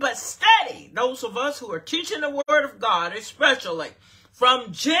read, but study. Those of us who are teaching the word of God, especially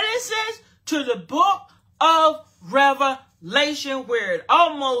from Genesis to the book of Revelation, where it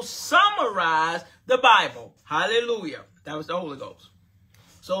almost summarized the Bible. Hallelujah. That was the Holy Ghost.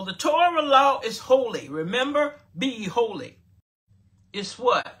 So the Torah law is holy. Remember, be ye holy. It's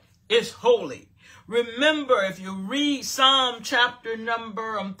what? It's holy. Remember, if you read Psalm chapter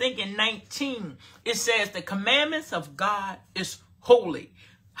number, I'm thinking 19, it says the commandments of God is holy.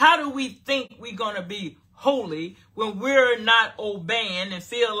 How do we think we're going to be holy when we're not obeying and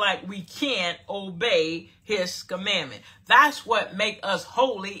feel like we can't obey his commandment? That's what makes us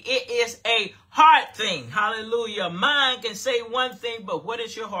holy. It is a heart thing. Hallelujah. Mind can say one thing, but what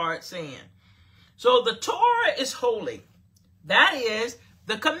is your heart saying? So the Torah is holy. That is,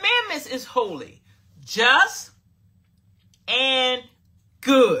 the commandments is holy. Just and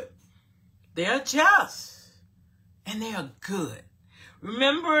good. They are just and they are good.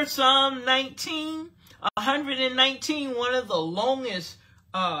 Remember Psalm 119, one of the longest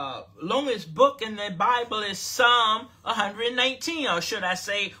book in the Bible is Psalm 119, or should I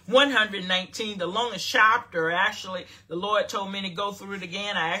say 119, the longest chapter. Actually, the Lord told me to go through it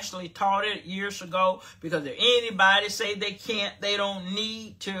again. I actually taught it years ago, because if anybody say they can't, they don't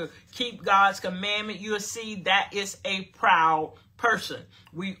need to keep God's commandment, you'll see that is a proud person.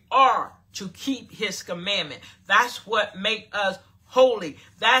 We are to keep his commandment. That's what makes us holy.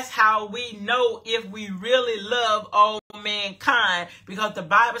 That's how we know if we really love all mankind, because the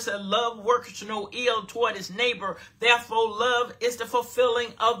Bible said love works no ill toward his neighbor. Therefore, love is the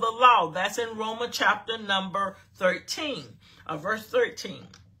fulfilling of the law. That's in Romans chapter number 13, verse 13,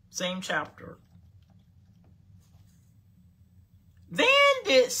 same chapter. Then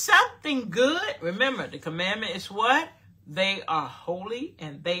did something good. Remember, the commandment is what? They are holy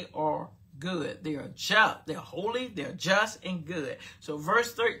and they are good. They are just. They're holy, they're just, and good. So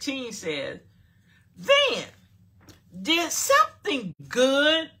verse 13 says, then did something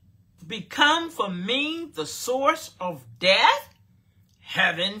good become for me the source of death?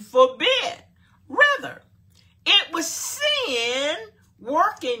 Heaven forbid. Rather, it was sin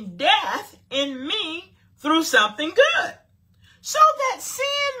working death in me through something good, so that sin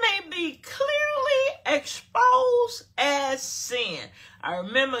may be clearly exposed as sin. I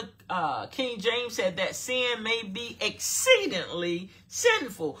remember King James said that sin may be exceedingly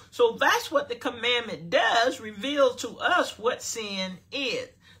sinful. So that's what the commandment does, reveal to us what sin is.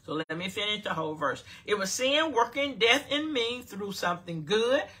 So let me finish the whole verse. It was sin working death in me through something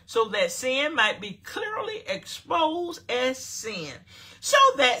good, so that sin might be clearly exposed as sin. So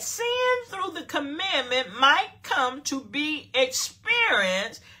that sin through the commandment might come to be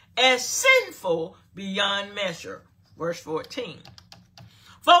experienced as sinful beyond measure. Verse 14.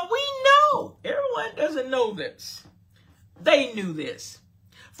 For we know, everyone doesn't know this. They knew this.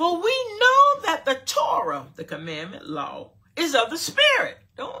 For we know that the Torah, the commandment law, is of the Spirit.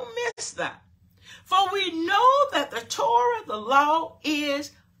 Don't miss that. For we know that the Torah, the law,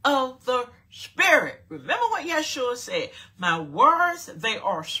 is of the Spirit. Remember what Yeshua said. My words, they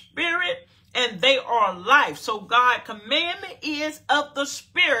are spirit and they are life. So God's commandment is of the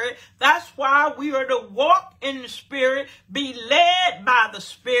Spirit. That's why we are to walk in the Spirit, be led by the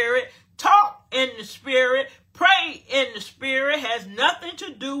Spirit, talk in the Spirit, pray in the Spirit. Has nothing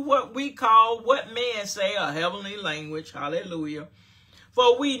to do what we call, what men say, a heavenly language. Hallelujah.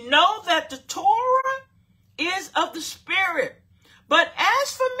 For we know that the Torah is of the Spirit. But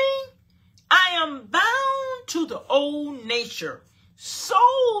as for me, I am bound to the old nature,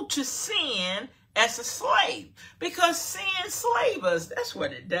 sold to sin as a slave. Because sin slaves us. That's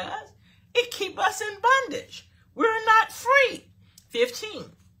what it does. It keeps us in bondage. We're not free. 15.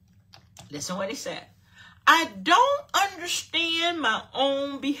 Listen what he said. I don't understand my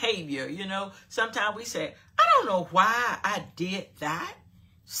own behavior. You know, sometimes we say, I don't know why I did that.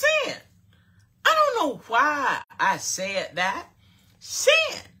 Sin. I don't know why I said that.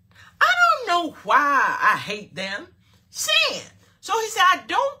 Sin. I don't know why I hate them. Sin. So he said, I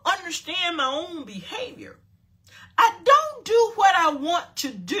don't understand my own behavior. I don't do what I want to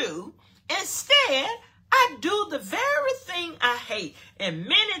do. Instead, I do the very thing I hate. And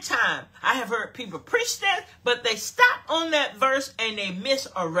many times I have heard people preach that, but they stop on that verse and they miss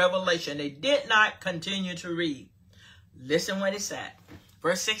a revelation. They did not continue to read. Listen what it said.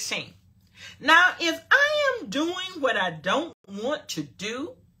 Verse 16. Now, if I am doing what I don't want to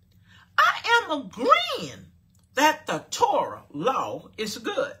do, I am agreeing that the Torah law is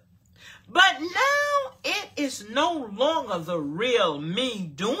good. But now it is no longer the real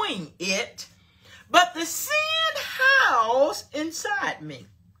me doing it, but the sin house inside me.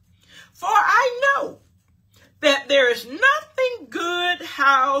 For I know that there is nothing good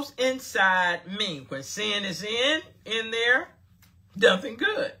housed inside me. When sin is in there, nothing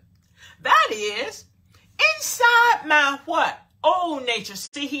good. That is, inside my what? Old nature.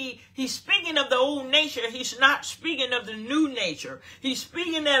 See, he's speaking of the old nature. He's not speaking of the new nature. He's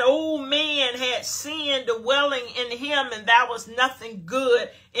speaking that old man had sin dwelling in him, and that was nothing good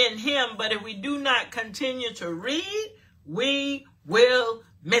in him. But if we do not continue to read, we will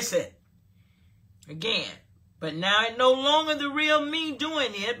miss it. Again, but now it's no longer the real me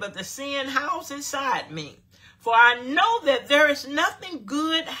doing it, but the sin house inside me. For I know that there is nothing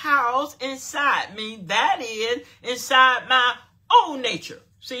good housed inside me, that is, inside my old nature.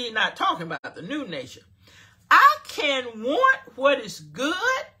 See, he's not talking about the new nature. I can want what is good,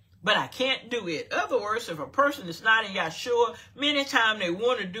 but I can't do it. In other words, if a person is not in Yeshua, many times they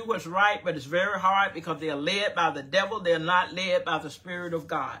want to do what's right, but it's very hard because they're led by the devil. They're not led by the Spirit of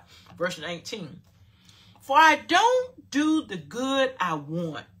God. Verse 19. For I don't do the good I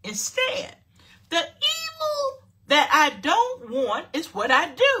want. Instead, the evil that I don't want is what I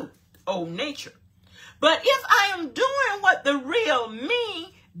do. Old nature. But if I am doing what the real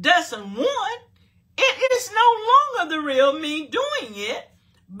me doesn't want, it is no longer the real me doing it,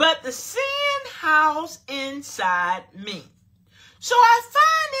 but the sin house inside me. So I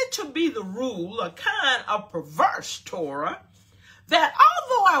find it to be the rule, a kind of perverse Torah, that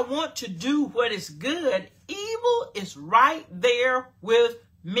although I want to do what is good, evil is right there with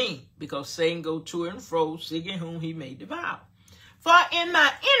me, because Satan go to and fro, seeking whom he may devour. For in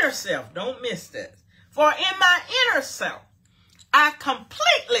my inner self, don't miss this, for in my inner self, I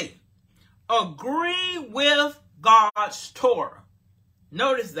completely agree with God's Torah.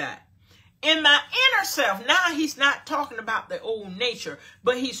 Notice that. In my inner self, now he's not talking about the old nature,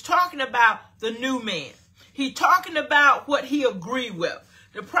 but he's talking about the new man. He's talking about what he agreed with.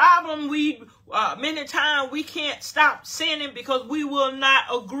 The problem we Many times we can't stop sinning because we will not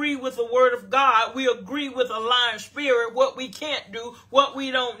agree with the word of God. We agree with a lying spirit, what we can't do, what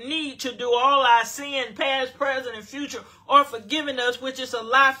we don't need to do. All our sin, past, present, and future, are forgiven us, which is a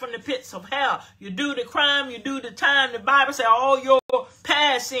lie from the pits of hell. You do the crime, you do the time. The Bible says all your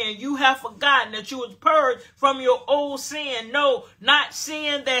past sin, you have forgotten that you was purged from your old sin. No, not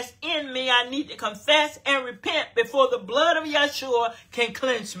sin that's in me. I need to confess and repent before the blood of Yeshua can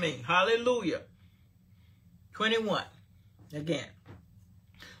cleanse me. Hallelujah. 21. Again.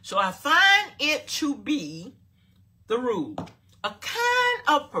 So I find it to be the rule, a kind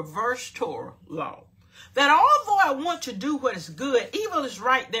of perverse Torah law, that although I want to do what is good, evil is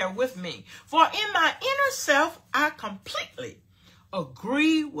right there with me. For in my inner self, I completely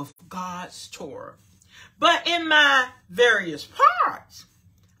agree with God's Torah. But in my various parts,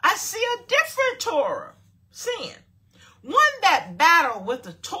 I see a different Torah, sin, one that battle with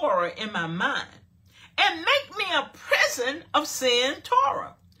the Torah in my mind and make me a prison of sin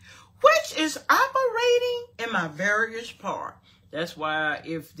Torah, which is operating in my various parts. That's why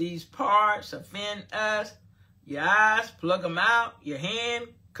if these parts offend us, your eyes, plug them out, your hand,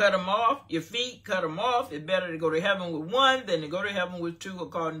 cut them off, your feet, cut them off. It's better to go to heaven with one than to go to heaven with two,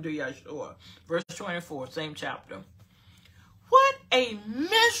 according to Yeshua. Verse 24, same chapter. What a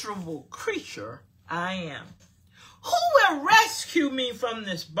miserable creature I am. Who will rescue me from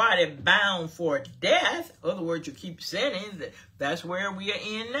this body bound for death? In other words, you keep sinning. That's where we are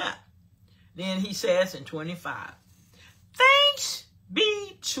in now. Then he says in 25, thanks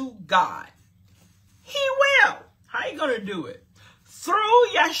be to God. He will. How are you going to do it? Through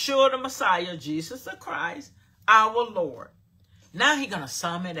Yeshua the Messiah, Jesus the Christ, our Lord. Now he's going to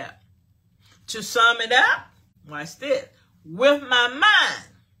sum it up. To sum it up, watch this. With my mind,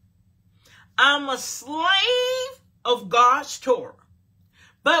 I'm a slave of God's Torah.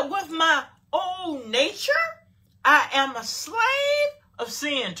 But with my old nature, I am a slave of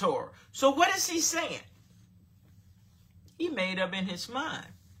sin Torah. So what is he saying? He made up in his mind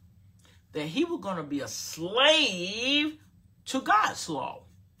that he was going to be a slave to God's law,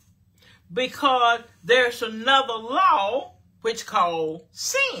 because there's another law which called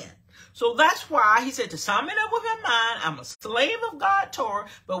sin. So that's why he said, to sum it up with my mind, I'm a slave of God's Torah,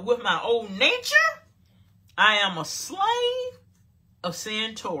 but with my old nature, I am a slave of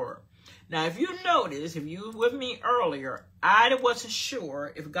sin Torah. Now, if you notice, if you were with me earlier, I wasn't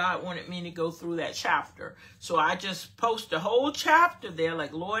sure if God wanted me to go through that chapter. So I just post the whole chapter there,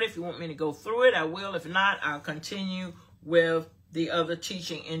 like, Lord, if you want me to go through it, I will. If not, I'll continue with the other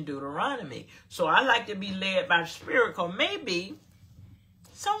teaching in Deuteronomy. So I like to be led by the Spirit, because maybe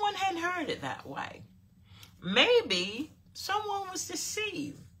someone hadn't heard it that way. Maybe someone was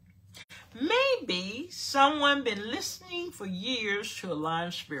deceived. Maybe someone been listening for years to a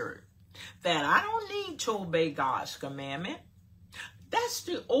lying spirit, that I don't need to obey God's commandment. That's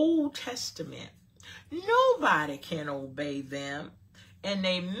the Old Testament. Nobody can obey them. And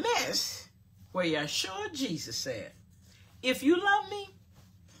they miss where Yeshua Jesus said, if you love me,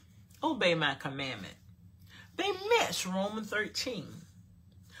 obey my commandment. They miss Romans 13.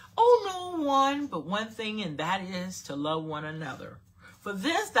 Oh, no one but one thing, and that is to love one another. For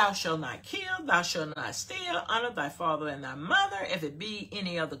this thou shalt not kill, thou shalt not steal, honor thy father and thy mother. If it be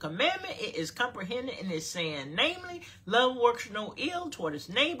any other commandment, it is comprehended in this saying, namely, love works no ill toward his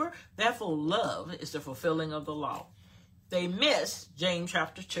neighbor. Therefore, love is the fulfilling of the law. They miss James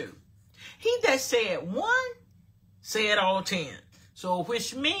chapter 2. He that said one, said all 10. So,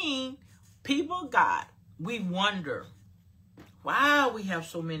 which means, people of God, we wonder why we have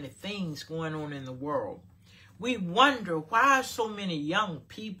so many things going on in the world. We wonder why so many young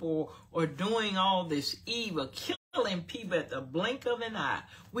people are doing all this evil, killing people at the blink of an eye.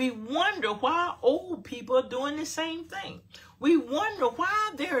 We wonder why old people are doing the same thing. We wonder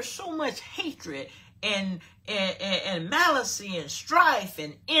why there's so much hatred and malice and strife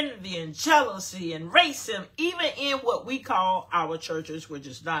and envy and jealousy and racism, even in what we call our churches, which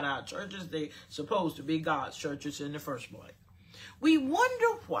is not our churches. They're supposed to be God's churches in the first place. We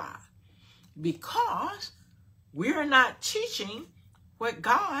wonder why. Because we're not teaching what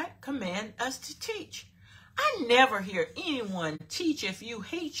God commanded us to teach. I never hear anyone teach, if you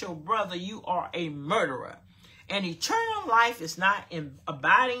hate your brother, you are a murderer. And eternal life is not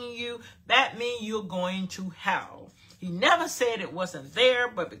abiding in you. That means you're going to hell. He never said it wasn't there,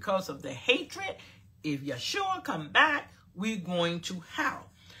 but because of the hatred, if Yeshua come back, we're going to hell.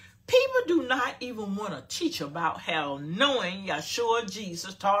 People do not even want to teach about hell, knowing Yeshua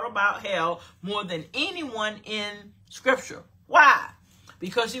Jesus taught about hell more than anyone in Scripture. Why?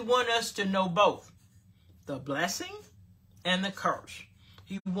 Because he wants us to know both the blessing and the curse.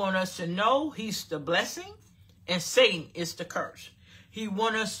 He wants us to know he's the blessing and Satan is the curse. He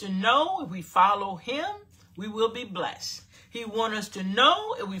wants us to know if we follow him, we will be blessed. He wants us to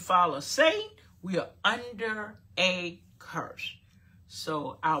know if we follow Satan, we are under a curse.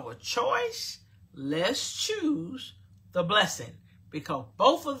 So our choice, let's choose the blessing, because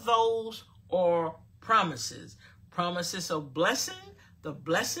both of those are promises. Promises of blessing, the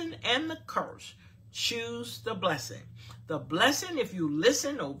blessing and the curse. Choose the blessing. The blessing if you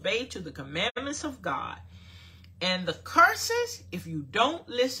listen, obey to the commandments of God. And the curses if you don't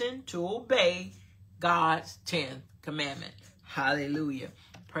listen to obey God's 10th commandment. Hallelujah.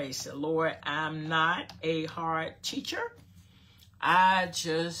 Praise the Lord. I'm not a hard teacher. I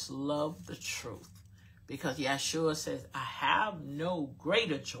just love the truth. Because Yeshua says, I have no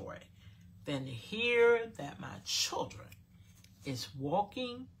greater joy than to hear that my children is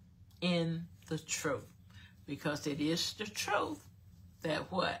walking in the truth. Because it is the truth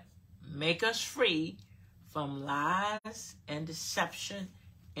that what? Make us free from lies and deception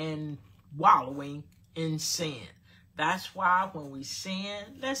and wallowing in sin. That's why when we sin,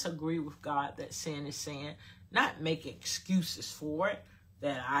 let's agree with God that sin is sin. Not make excuses for it,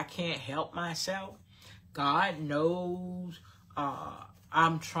 that I can't help myself. God knows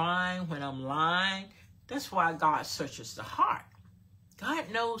I'm trying when I'm lying. That's why God searches the heart.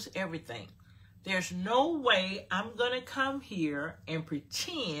 God knows everything. There's no way I'm going to come here and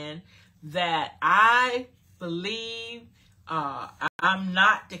pretend that I believe I'm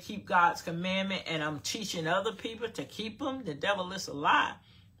not to keep God's commandment and I'm teaching other people to keep them. The devil is a lie.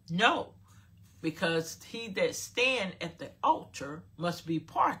 No, because he that stand at the altar must be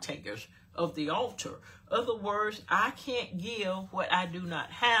partakers of the altar. Other words, I can't give what I do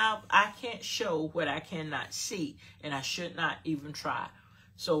not have. I can't show what I cannot see, and I should not even try.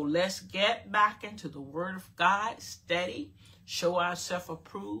 So let's get back into the word of God, study, show ourselves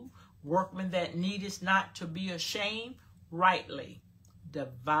approved, workmen that needeth not to be ashamed, rightly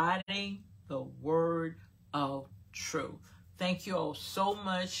dividing the word of truth. Thank you all so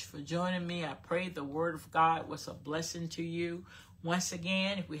much for joining me. I pray the word of God was a blessing to you. Once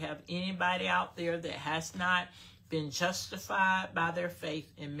again, if we have anybody out there that has not been justified by their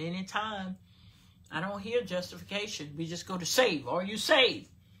faith, and many times I don't hear justification. We just go to save. Are you saved?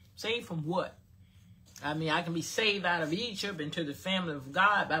 Saved from what? I mean, I can be saved out of Egypt into the family of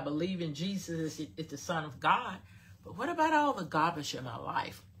God by believing Jesus is the Son of God. But what about all the garbage in my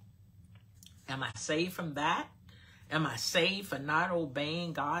life? Am I saved from that? Am I saved for not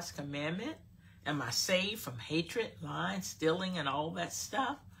obeying God's commandment? Am I saved from hatred, lying, stealing, and all that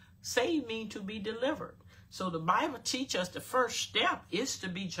stuff? Saved means to be delivered. So the Bible teaches us the first step is to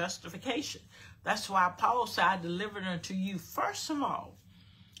be justification. That's why Paul said, I delivered unto you first of all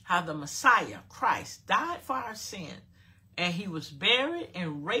how the Messiah, Christ, died for our sin, and he was buried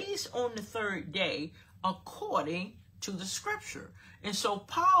and raised on the third day according to the scripture. And so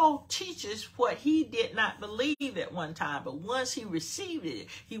Paul teaches what he did not believe at one time, but once he received it,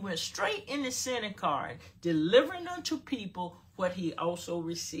 he went straight in the synagogue, delivering unto people what he also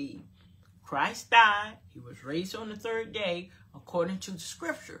received. Christ died, he was raised on the third day according to the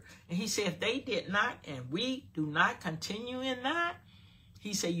scripture. And he said, if they did not, and we do not continue in that,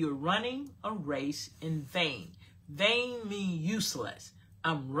 he said, you're running a race in vain. Vain means useless.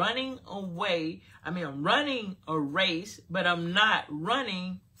 I'm running away. I'm running a race, but I'm not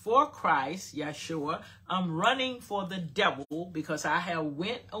running for Christ, Yeshua. I'm running for the devil because I have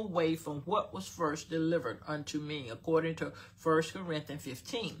went away from what was first delivered unto me, according to 1 Corinthians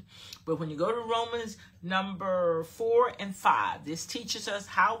 15. But when you go to Romans number 4 and 5, this teaches us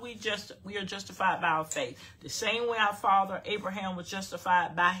how we are justified by our faith. The same way our father Abraham was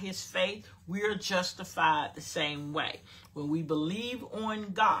justified by his faith, we are justified the same way. When we believe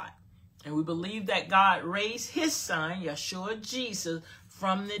on God, and we believe that God raised his son, Yeshua Jesus,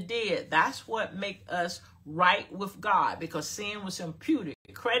 from the dead. That's what makes us right with God, because sin was imputed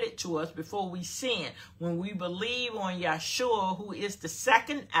credit to us before we sin. When we believe on Yeshua, who is the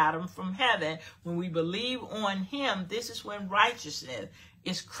second Adam from heaven, when we believe on him, this is when righteousness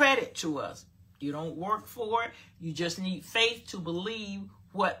is credit to us. You don't work for it. You just need faith to believe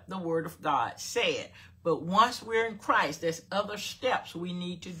what the word of God said. But once we're in Christ, there's other steps we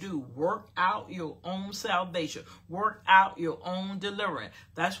need to do. Work out your own salvation. Work out your own deliverance.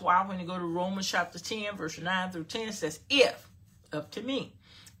 That's why when you go to Romans chapter 10, verse 9 through 10, it says, if, up to me,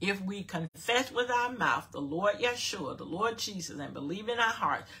 If we confess with our mouth the Lord Yeshua, the Lord Jesus, and believe in our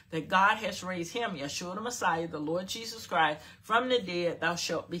heart that God has raised him, Yeshua the Messiah, the Lord Jesus Christ, from the dead, thou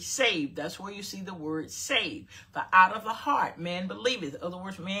shalt be saved. That's where you see the word saved. For out of the heart man believeth. In other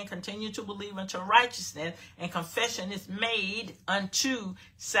words, man continue to believe unto righteousness, and confession is made unto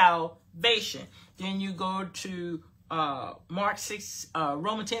salvation. Then you go to Romans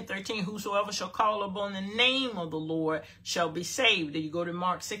 10:13, whosoever shall call upon the name of the Lord shall be saved. Then you go to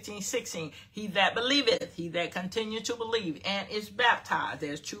Mark 16:16, he that believeth, he that continue to believe and is baptized.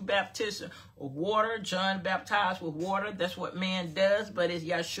 There's two baptisms of water. John baptized with water. That's what man does, but it's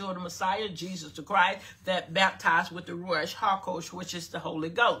Yeshua the Messiah, Jesus the Christ, that baptized with the Ruach HaKodesh, which is the Holy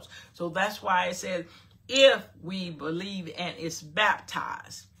Ghost. So that's why it says, if we believe and is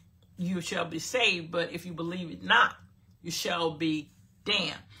baptized, you shall be saved, but if you believe it not, you shall be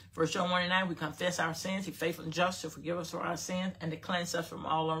damned. 1 John 1:9, we confess our sins. He's faithful and just to forgive us for our sins and to cleanse us from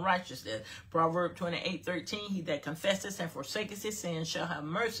all unrighteousness. Proverbs 28:13, he that confesses and forsaketh his sin shall have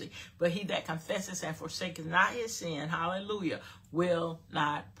mercy, but he that confesses and forsaketh not his sin, hallelujah, will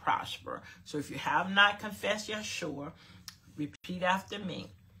not prosper. So if you have not confessed Yeshua, repeat after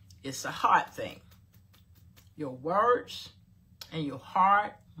me. It's a heart thing. Your words and your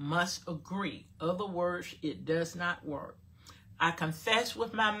heart must agree. Other words, it does not work. I confess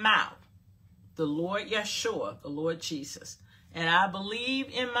with my mouth the Lord Yeshua, the Lord Jesus, and I believe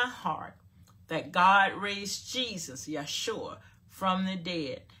in my heart that God raised Jesus, Yeshua, from the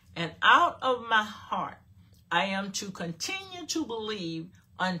dead. And out of my heart, I am to continue to believe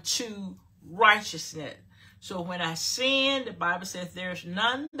unto righteousness. So when I sin, the Bible says there's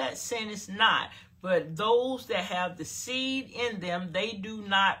none that sinneth not, but those that have the seed in them, they do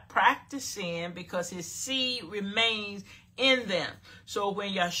not practice sin because his seed remains in them. So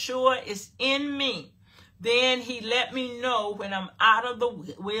when Yeshua is in me, then he let me know when I'm out of the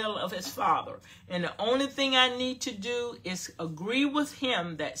will of his Father. And the only thing I need to do is agree with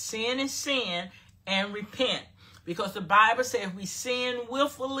him that sin is sin and repent. Because the Bible says we sin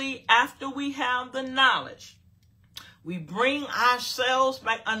willfully after we have the knowledge. We bring ourselves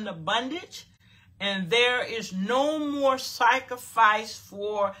back under bondage. And there is no more sacrifice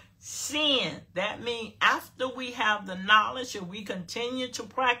for sin. That means after we have the knowledge and we continue to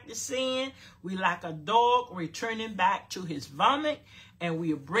practice sin, we like a dog returning back to his vomit, and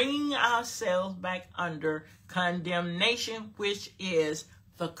we are bringing ourselves back under condemnation, which is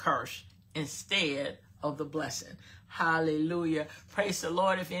the curse, instead of the blessing. Hallelujah. Praise the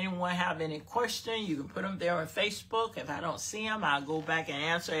Lord. If anyone have any question, you can put them there on Facebook. If I don't see them, I'll go back and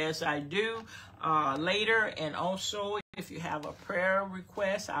answer as I do later. And also, if you have a prayer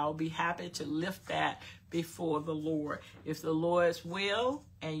request, I'll be happy to lift that before the Lord. If the Lord's will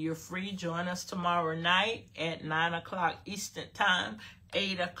and you're free, join us tomorrow night at 9 o'clock Eastern Time,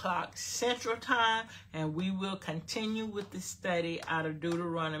 8 o'clock Central Time, and we will continue with the study out of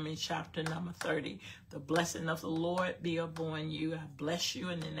Deuteronomy chapter number 30. The blessing of the Lord be upon you. I bless you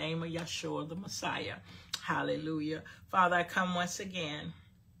in the name of Yeshua the Messiah. Hallelujah. Father, I come once again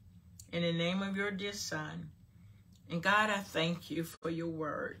in the name of your dear Son. And God, I thank you for your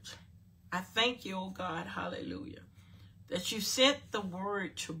word. I thank you, oh God, hallelujah, that you sent the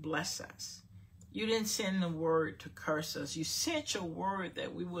word to bless us. You didn't send the word to curse us. You sent your word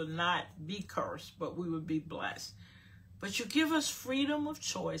that we will not be cursed, but we will be blessed. But you give us freedom of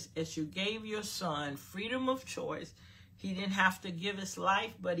choice as you gave your Son freedom of choice. He didn't have to give his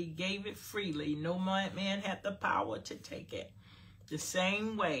life, but he gave it freely. No man had the power to take it. The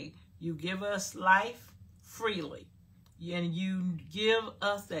same way you give us life freely, and you give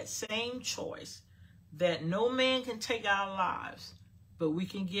us that same choice that no man can take our lives, but we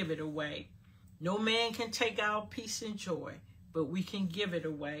can give it away. No man can take our peace and joy, but we can give it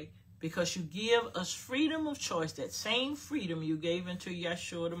away because you give us freedom of choice, that same freedom you gave into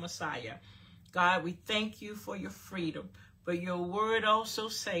Yeshua the Messiah. God, we thank you for your freedom. But your word also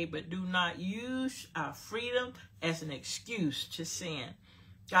say, but do not use our freedom as an excuse to sin.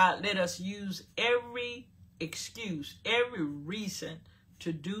 God, let us use every excuse, every reason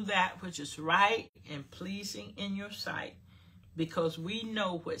to do that which is right and pleasing in your sight. Because we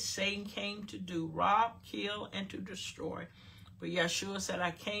know what Satan came to do, rob, kill, and to destroy. But Yeshua said,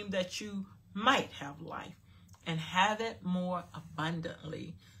 I came that you might have life and have it more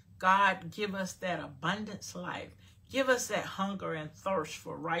abundantly. God, give us that abundance life. Give us that hunger and thirst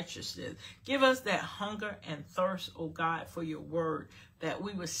for righteousness. Give us that hunger and thirst, oh God, for your word, that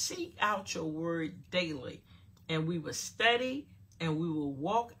we will seek out your word daily, and we will study, and we will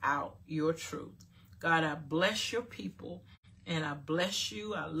walk out your truth. God, I bless your people. And I bless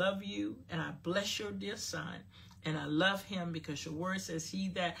you, I love you, and I bless your dear Son. And I love him because your word says he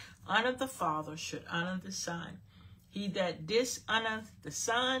that honoreth the Father should honor the Son. He that dishonoreth the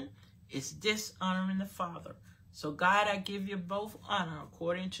Son is dishonoring the Father. So God, I give you both honor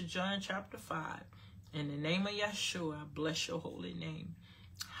according to John chapter 5. In the name of Yeshua, I bless your holy name.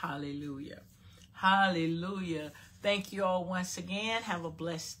 Hallelujah. Hallelujah. Thank you all once again. Have a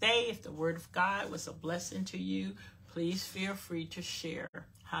blessed day. If the word of God was a blessing to you, please feel free to share.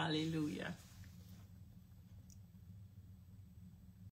 Hallelujah.